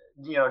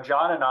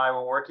John and I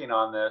were working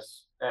on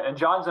this, and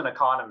John's an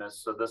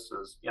economist, so this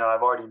is,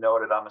 I've already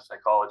noted I'm a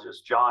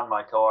psychologist. John,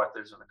 my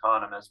co-author, is an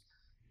economist,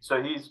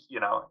 so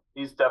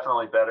he's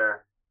definitely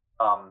better,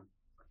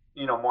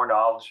 more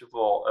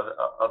knowledgeable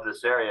of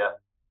this area.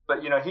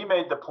 But he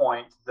made the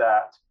point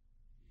that,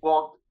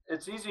 well,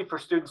 it's easy for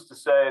students to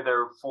say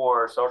they're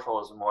for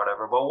socialism or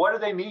whatever, but what do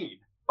they mean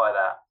by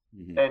that?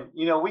 Mm-hmm.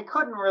 And we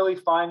couldn't really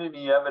find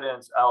any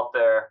evidence out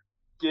there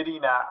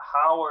getting at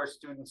how are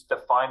students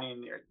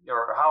defining,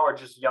 or how are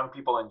just young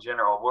people in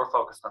general, we're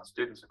focused on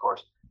students, of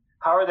course,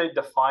 how are they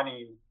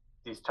defining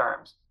these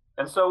terms?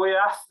 And so we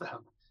asked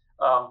them.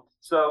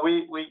 So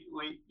we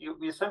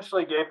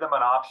essentially gave them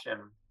an option.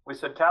 We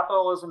said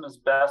capitalism is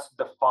best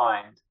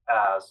defined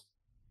as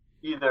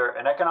either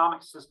an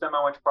economic system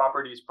in which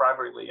property is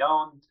privately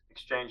owned,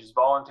 exchange is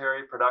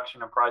voluntary,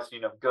 production and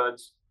pricing of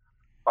goods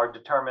are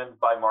determined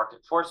by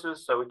market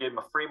forces. So we gave them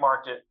a free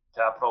market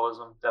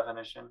capitalism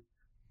definition,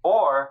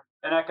 or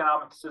an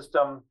economic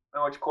system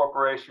in which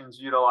corporations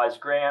utilize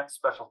grants,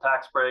 special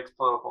tax breaks,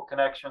 political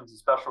connections, and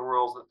special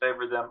rules that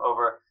favor them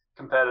over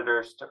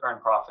competitors to earn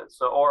profits.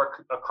 So,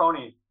 or a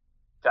crony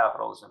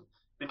capitalism.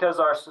 Because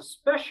our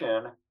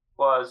suspicion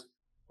was,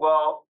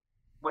 well,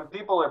 when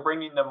people are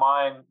bringing to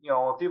mind,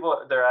 when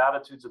people, their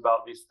attitudes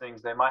about these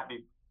things, they might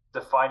be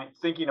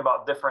thinking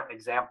about different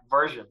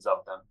versions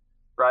of them,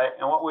 right?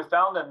 And what we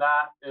found in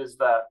that is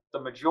that the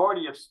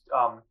majority of,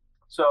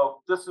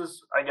 so this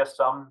is, I guess,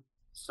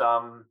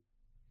 some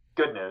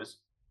good news,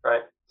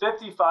 right?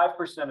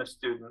 55% of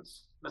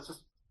students, it's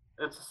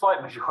a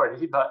slight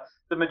majority, but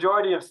the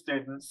majority of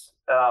students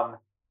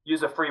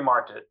use a free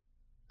market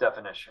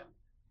definition.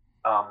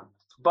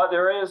 But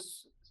there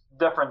is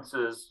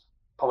differences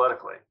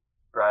politically,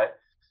 right?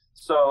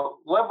 So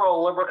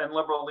liberal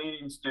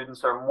leaning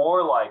students are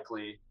more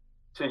likely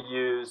to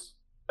use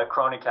a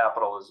crony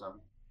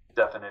capitalism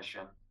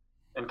definition,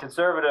 and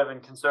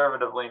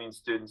conservative leaning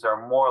students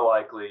are more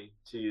likely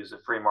to use a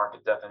free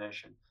market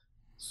definition.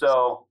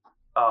 So,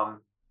 among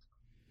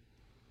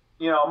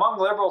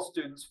liberal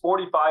students,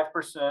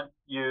 45%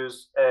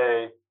 use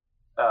a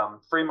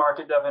free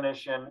market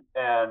definition,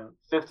 and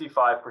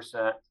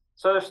 55%.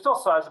 So there's still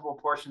sizable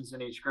portions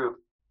in each group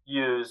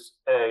use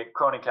a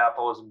crony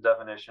capitalism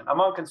definition.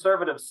 Among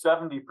conservatives,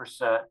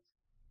 70%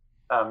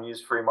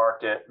 use free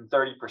market and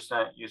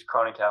 30% use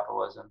crony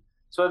capitalism.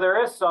 So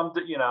there is some,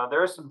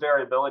 there is some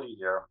variability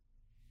here,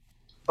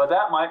 but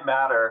that might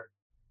matter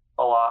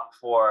a lot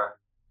for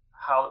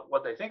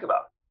what they think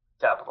about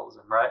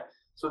capitalism, right?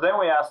 So then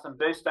we asked them,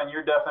 based on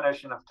your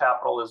definition of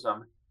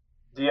capitalism,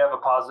 do you have a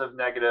positive,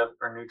 negative,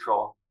 or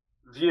neutral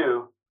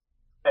view?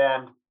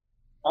 And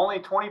only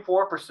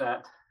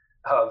 24%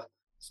 of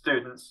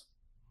students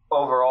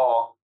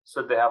overall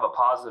said they have a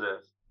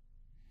positive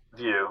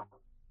view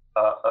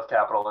of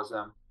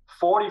capitalism.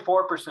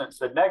 44%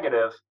 said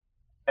negative,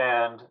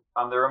 and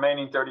the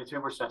remaining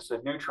 32%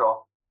 said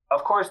neutral.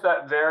 Of course,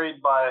 that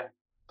varied by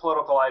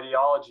political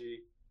ideology,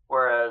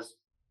 whereas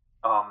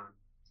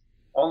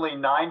only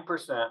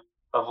 9%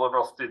 of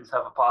liberal students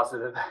have a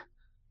positive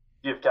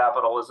view of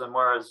capitalism,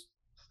 whereas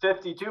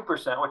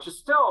 52%, which is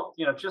still,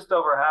 just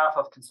over half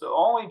of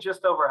only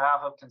just over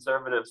half of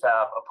conservatives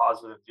have a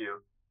positive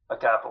view of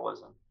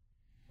capitalism.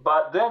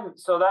 But then,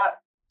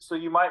 so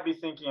you might be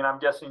thinking, I'm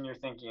guessing you're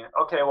thinking,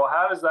 okay, well,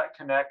 how does that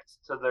connect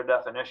to their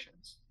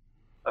definitions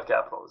of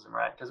capitalism,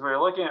 right? Because we were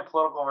looking at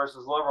political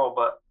versus liberal,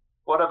 but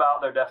what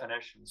about their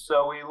definitions?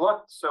 So we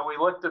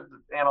looked at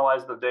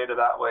analyzed the data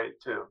that way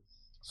too.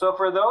 So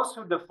for those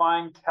who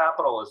define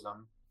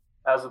capitalism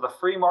as the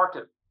free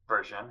market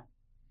version,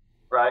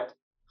 right,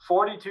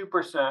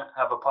 42%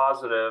 have a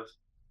positive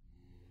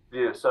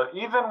view. So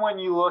even when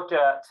you look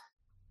at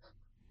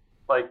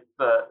like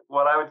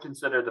what I would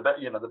consider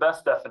the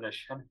best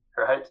definition,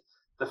 right,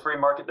 the free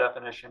market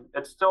definition,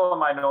 it's still a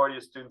minority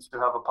of students who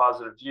have a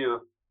positive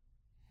view,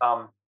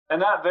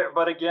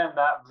 but again,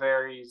 that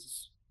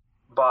varies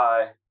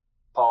by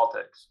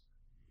politics,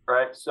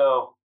 right?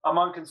 So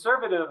among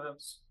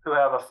conservatives who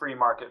have a free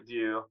market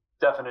view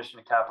definition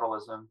of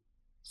capitalism,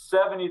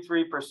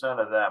 73%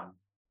 of them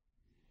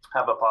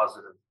have a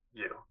positive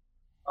view.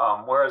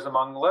 Whereas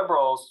among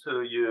liberals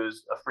who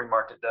use a free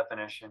market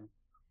definition,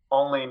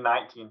 only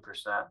 19%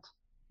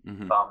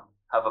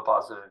 have a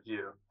positive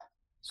view.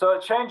 So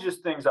it changes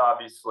things,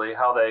 obviously,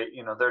 how they,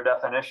 their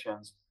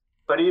definitions.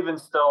 But even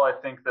still, I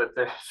think that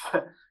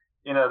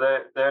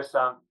there's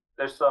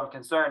some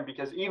concern,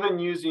 because even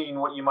using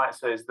what you might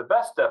say is the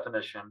best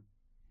definition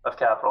of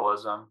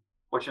capitalism,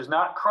 which is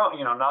not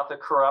not the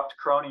corrupt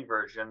crony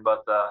version,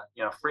 but the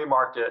free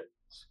market,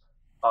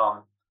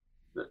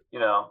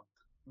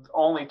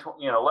 only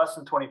less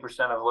than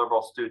 20% of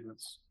liberal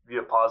students view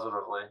it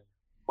positively,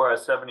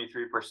 whereas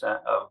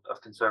 73%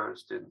 of conservative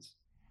students.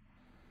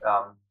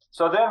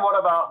 So then what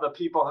about the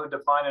people who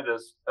define it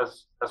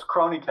as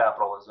crony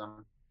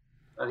capitalism,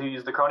 who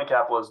use the crony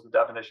capitalism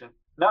definition?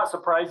 Not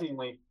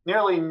surprisingly,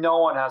 nearly no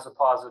one has a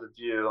positive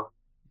view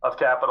of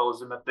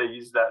capitalism if they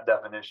use that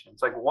definition.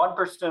 It's like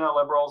 1% of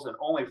liberals and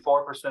only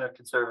 4% of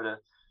conservative.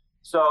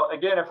 So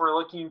again, if we're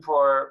looking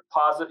for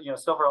positive,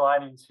 silver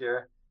linings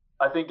here,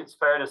 I think it's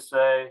fair to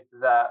say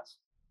that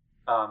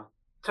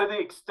to the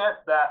extent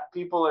that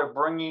people are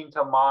bringing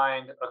to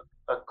mind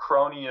a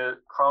crony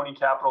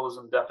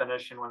capitalism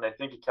definition when they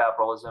think of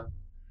capitalism,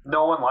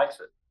 no one likes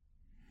it,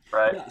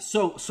 right? Yeah,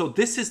 so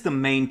this is the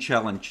main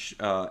challenge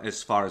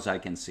as far as I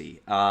can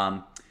see,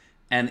 and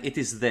it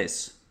is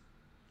this.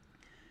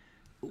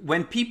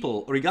 When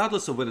people,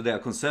 regardless of whether they are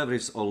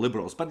conservatives or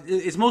liberals, but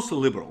it's mostly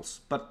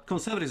liberals, but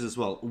conservatives as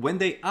well, when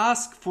they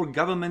ask for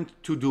government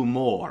to do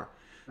more,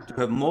 to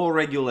have more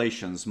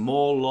regulations,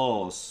 more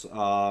laws,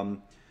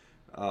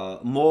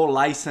 more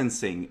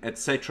licensing,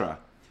 etc.,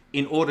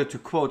 in order to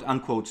quote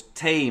unquote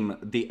tame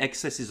the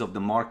excesses of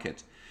the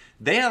market,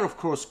 they are of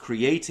course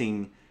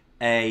creating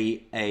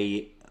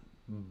a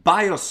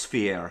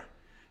biosphere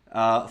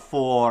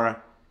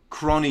for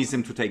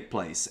cronyism to take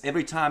place.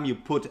 Every time you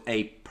put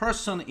a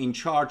person in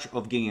charge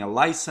of getting a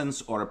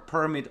license or a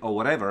permit or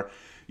whatever,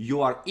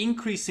 you are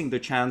increasing the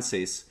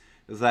chances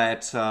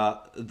that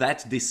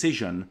that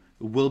decision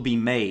will be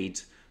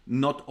made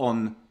not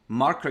on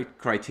market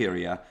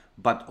criteria,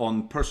 but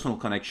on personal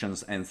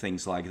connections and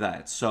things like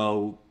that.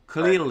 So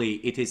clearly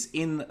it is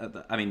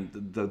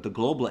the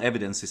global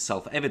evidence is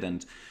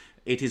self-evident.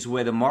 It is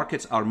where the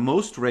markets are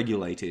most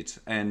regulated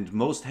and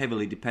most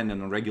heavily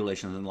dependent on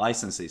regulations and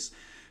licenses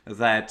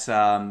that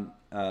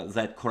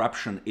that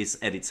corruption is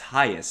at its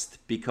highest,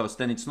 because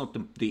then it's not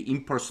the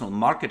impersonal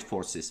market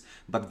forces,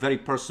 but very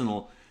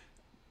personal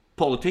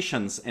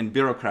politicians and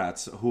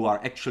bureaucrats who are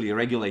actually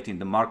regulating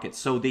the market.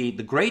 So the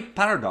great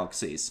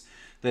paradox is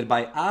that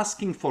by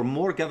asking for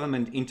more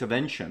government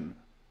intervention,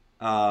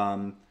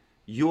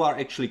 you are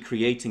actually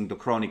creating the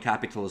crony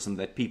capitalism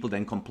that people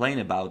then complain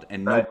about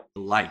and nobody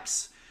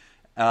likes.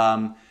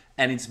 And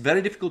it's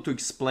very difficult to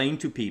explain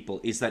to people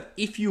is that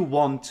if you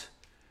want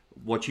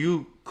what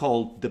you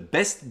call the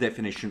best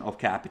definition of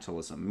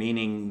capitalism,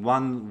 meaning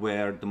one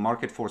where the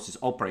market forces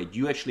operate,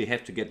 you actually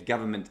have to get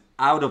government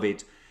out of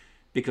it,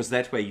 because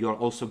that way you're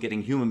also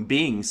getting human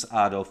beings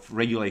out of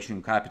regulation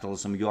of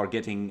capitalism. You are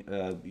getting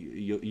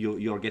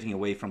you're getting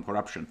away from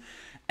corruption,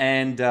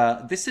 and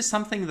this is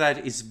something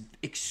that is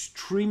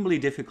extremely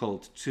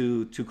difficult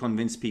to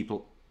convince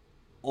people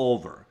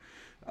over.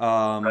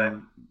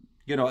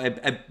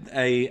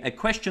 a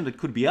question that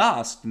could be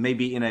asked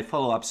maybe in a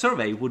follow-up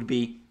survey would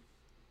be,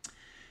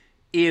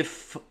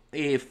 if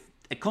a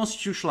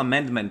constitutional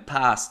amendment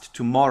passed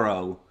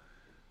tomorrow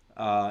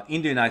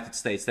in the United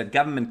States that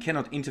government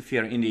cannot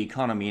interfere in the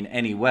economy in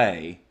any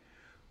way,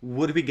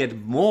 would we get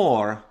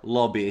more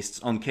lobbyists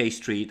on K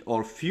Street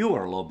or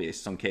fewer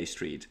lobbyists on K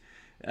Street?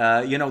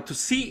 To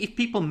see if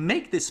people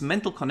make this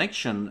mental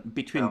connection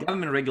between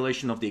government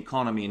regulation of the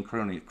economy and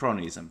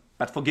cronyism.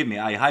 But forgive me,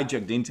 I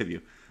hijacked the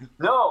interview.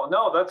 No,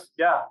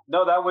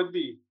 that would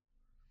be.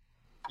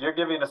 You're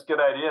giving us good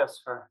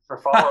ideas for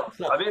follow-up.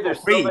 I mean,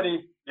 there's so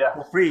many. Yeah,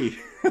 for free.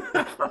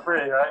 For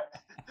free, right?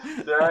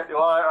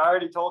 Well, I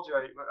already told you.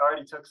 I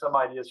already took some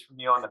ideas from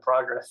you on the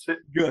progress.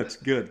 Good.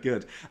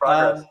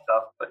 Progress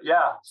stuff, but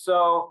yeah.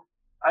 So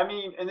I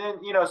mean, and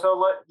then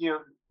so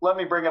let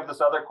me bring up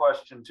this other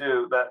question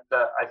too that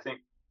I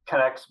think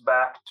connects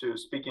back to,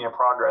 speaking of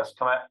progress,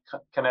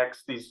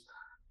 connects these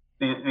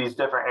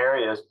different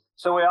areas.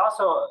 So we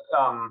also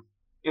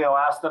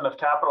asked them if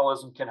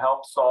capitalism can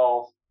help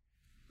solve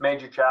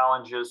major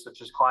challenges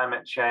such as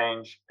climate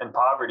change and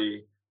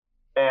poverty,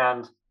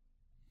 and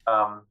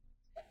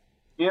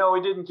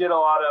we didn't get a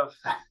lot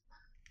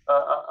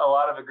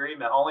of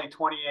agreement. Only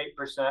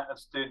 28% of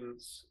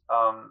students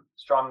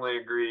strongly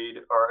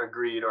agreed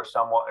or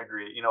somewhat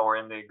agreed. We're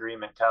in the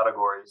agreement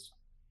categories.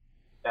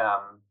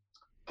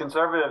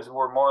 Conservatives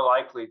were more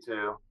likely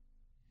to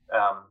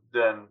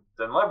than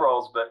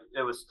liberals, but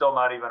it was still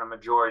not even a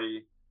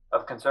majority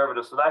of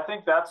conservatives. So I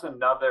think that's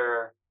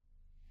another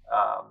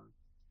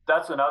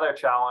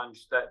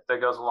challenge that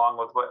goes along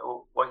with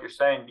what you're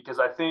saying, because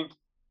I think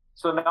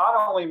so. Not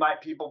only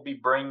might people be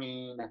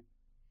bringing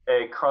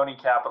a crony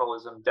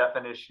capitalism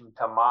definition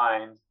to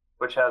mind,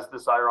 which has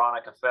this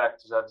ironic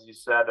effect, as you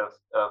said,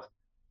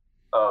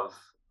 of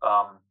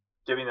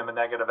giving them a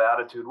negative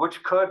attitude,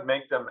 which could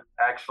make them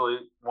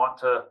actually want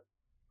to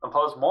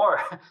impose more,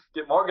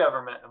 get more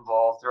government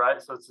involved,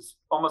 right? So it's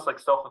almost like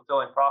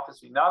self-fulfilling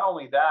prophecy. Not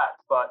only that,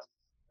 but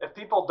if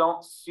people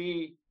don't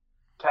see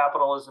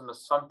capitalism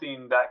as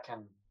something that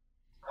can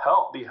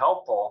be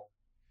helpful,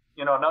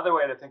 another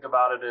way to think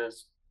about it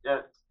is,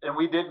 and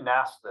we didn't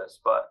ask this,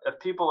 but if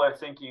people are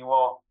thinking,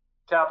 well,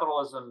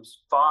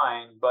 capitalism's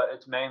fine, but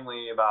it's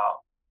mainly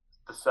about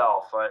the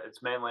self, right?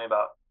 It's mainly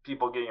about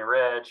people getting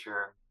rich,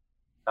 or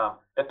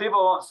if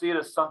people don't see it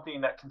as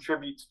something that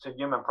contributes to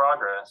human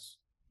progress,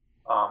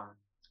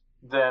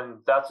 then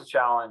that's a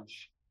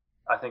challenge.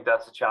 I think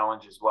that's a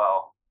challenge as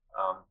well.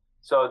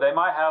 So they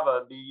might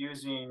be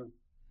using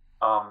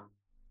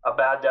a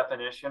bad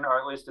definition, or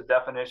at least a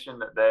definition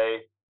that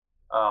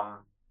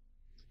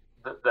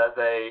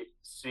they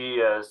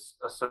see as,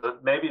 so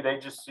maybe they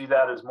just see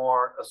that as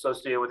more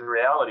associated with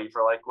reality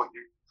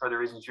for the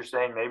reasons you're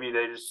saying. Maybe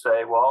they just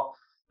say, well,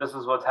 this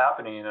is what's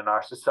happening in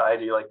our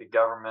society. Like, the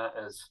government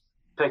is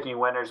picking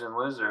winners and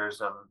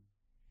losers.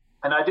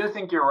 And I do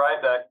think you're right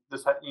that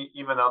this,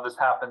 even though this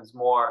happens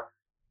more,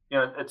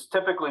 it's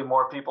typically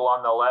more people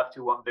on the left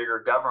who want bigger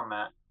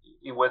government.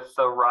 With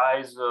the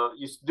rise of,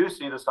 you do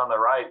see this on the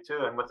right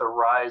too, and with the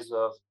rise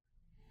of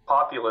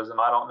populism,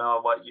 I don't know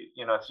what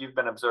if you've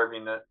been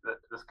observing this,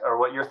 or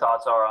what your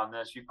thoughts are on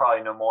this. You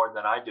probably know more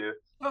than I do.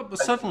 Well, but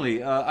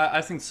certainly,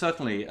 I think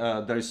certainly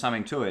there is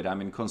something to it. I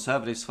mean,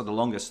 conservatives for the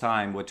longest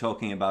time were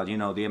talking about,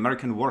 the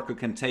American worker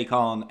can take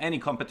on any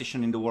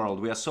competition in the world.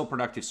 We are so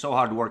productive, so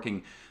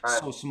hardworking, right,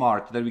 so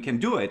smart that we can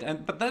do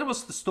it. But that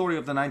was the story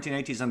of the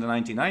 1980s and the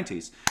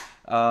 1990s.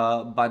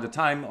 By the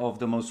time of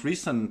the most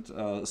recent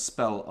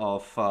spell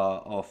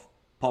of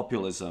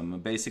populism,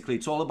 basically,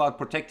 it's all about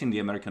protecting the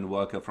American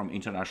worker from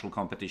international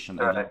competition,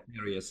 right, and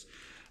various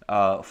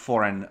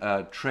foreign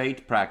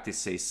trade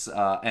practices,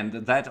 and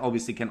that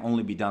obviously can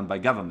only be done by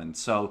government.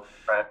 So,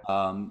 right,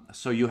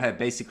 so you have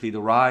basically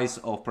the rise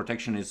of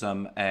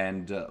protectionism,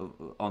 and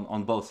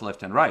on both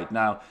left and right.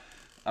 Now,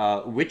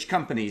 which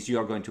companies you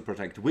are going to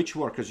protect, which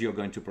workers you are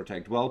going to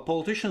protect? Well,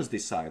 politicians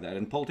decide that,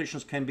 and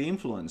politicians can be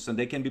influenced, and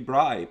they can be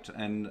bribed,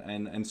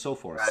 and so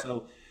forth.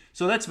 Right.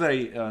 So that's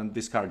very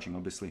discouraging,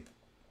 obviously.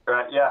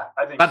 Right. Yeah,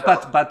 I think.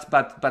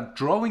 But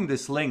drawing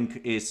this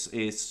link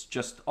is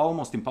just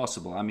almost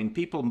impossible. I mean,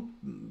 people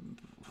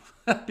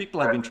have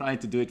been trying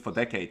to do it for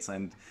decades,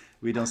 and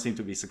we don't seem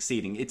to be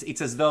succeeding.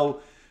 It's as though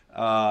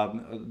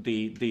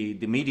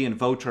the median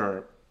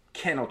voter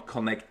cannot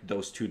connect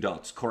those two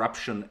dots: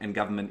 corruption and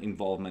government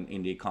involvement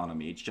in the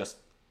economy. It just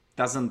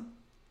doesn't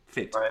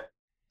fit. Right.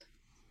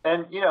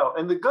 And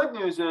and the good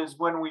news is,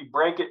 when we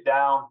break it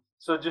down.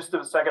 So just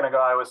a second ago,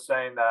 I was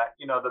saying that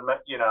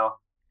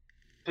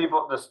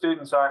the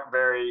students aren't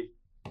very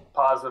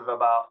positive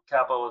about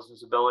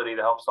capitalism's ability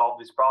to help solve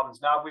these problems.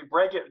 Now, if we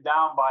break it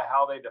down by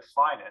how they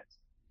define it,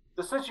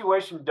 the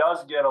situation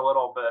does get a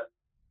little bit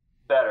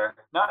better.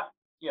 Not,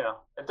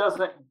 it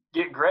doesn't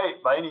get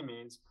great by any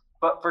means,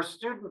 but for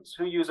students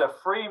who use a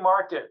free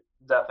market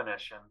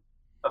definition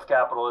of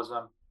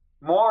capitalism,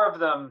 more of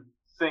them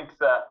think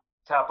that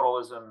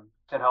capitalism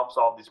can help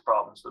solve these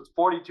problems. So it's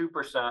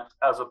 42%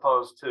 as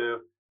opposed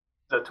to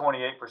the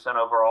 28%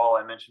 overall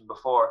I mentioned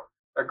before.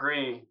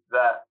 agree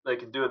that they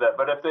can do that.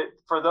 But if it,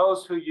 for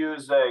those who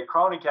use a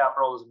crony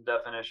capitalism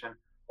definition,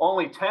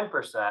 only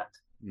 10%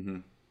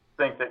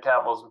 think that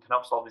capitalism can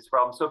help solve these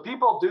problems. So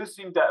people do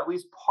seem to at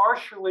least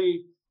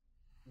partially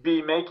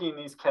be making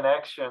these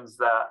connections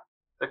that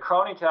the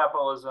crony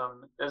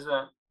capitalism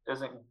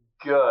isn't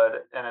good,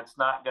 and it's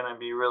not going to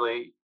be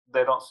really.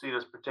 They don't see it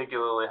as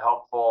particularly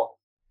helpful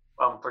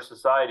for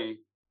society.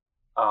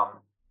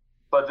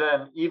 But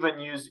then even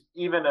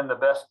in the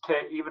best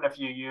case, even if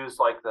you use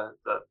like the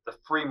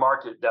free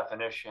market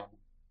definition,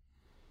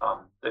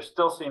 there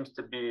still seems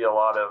to be a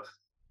lot of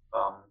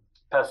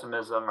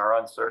pessimism or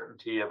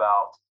uncertainty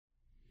about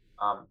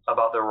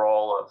the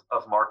role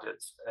of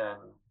markets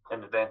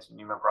in advancing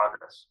human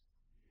progress.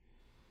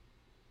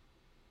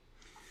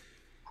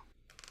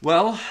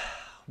 Well,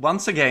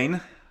 once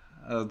again,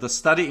 the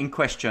study in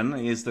question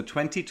is the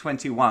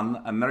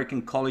 2021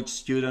 American College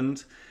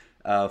Student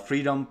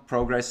Freedom,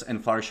 Progress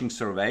and Flourishing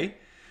Survey,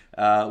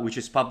 which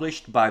is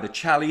published by the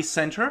Chalice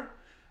Center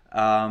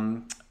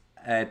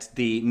at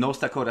the North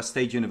Dakota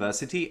State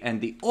University.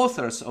 And the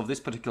authors of this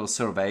particular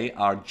survey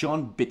are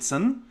John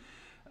Bitson,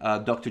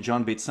 Dr.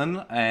 John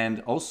Bitson,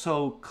 and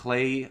also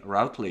Clay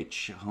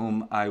Routledge,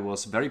 whom I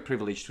was very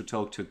privileged to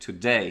talk to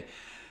today.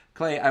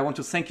 Clay, I want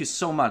to thank you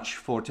so much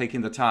for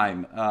taking the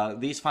time.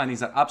 These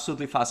findings are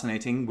absolutely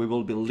fascinating. We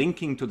will be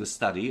linking to the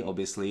study,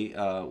 obviously,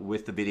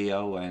 with the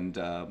video and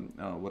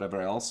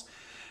whatever else.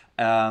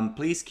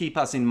 Please keep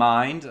us in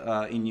mind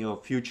in your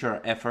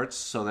future efforts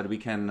so that we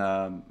can,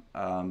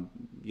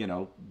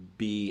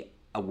 be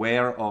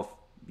aware of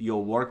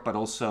your work, but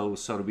also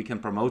so that we can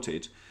promote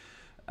it.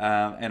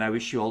 And I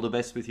wish you all the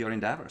best with your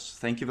endeavors.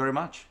 Thank you very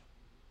much.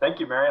 Thank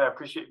you, Marion. I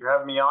appreciate you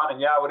having me on. And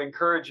yeah, I would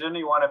encourage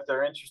anyone, if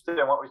they're interested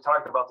in what we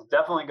talked about, to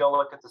definitely go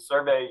look at the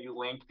survey you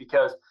linked,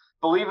 because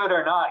believe it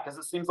or not, because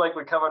it seems like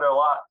we covered a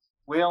lot,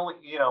 we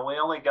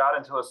only got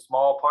into a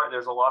small part.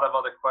 There's a lot of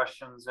other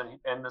questions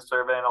in the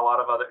survey and a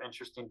lot of other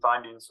interesting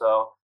findings.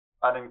 So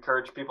I'd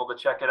encourage people to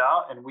check it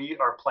out. And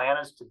our plan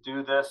is to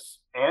do this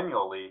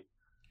annually.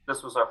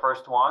 This was our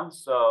first one.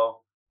 So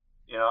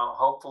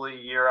hopefully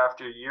year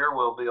after year,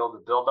 we'll be able to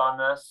build on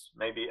this,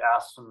 maybe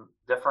ask some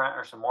different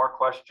or some more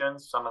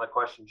questions, some of the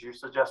questions you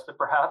suggested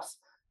perhaps.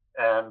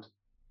 And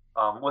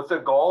with the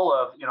goal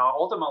of,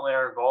 ultimately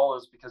our goal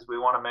is, because we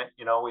want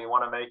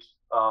to make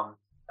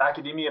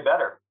academia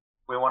better.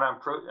 We want to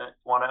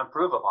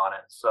improve upon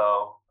it.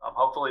 So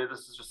hopefully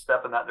this is just a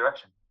step in that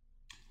direction.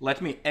 Let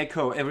me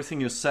echo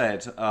everything you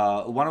said.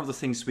 One of the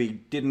things we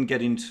didn't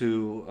get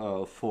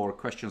into for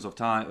questions of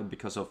time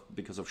because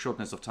of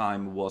shortness of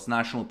time was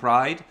national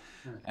pride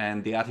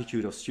and the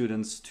attitude of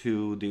students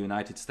to the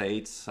United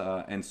States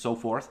and so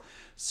forth.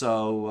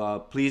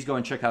 So please go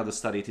and check out the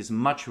study. It is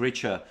much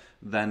richer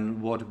than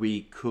what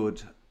we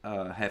could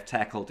have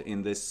tackled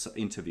in this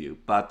interview.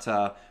 But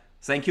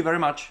thank you very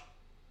much.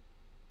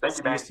 Thank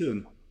you, man. See you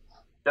soon.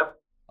 Yep.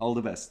 All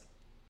the best.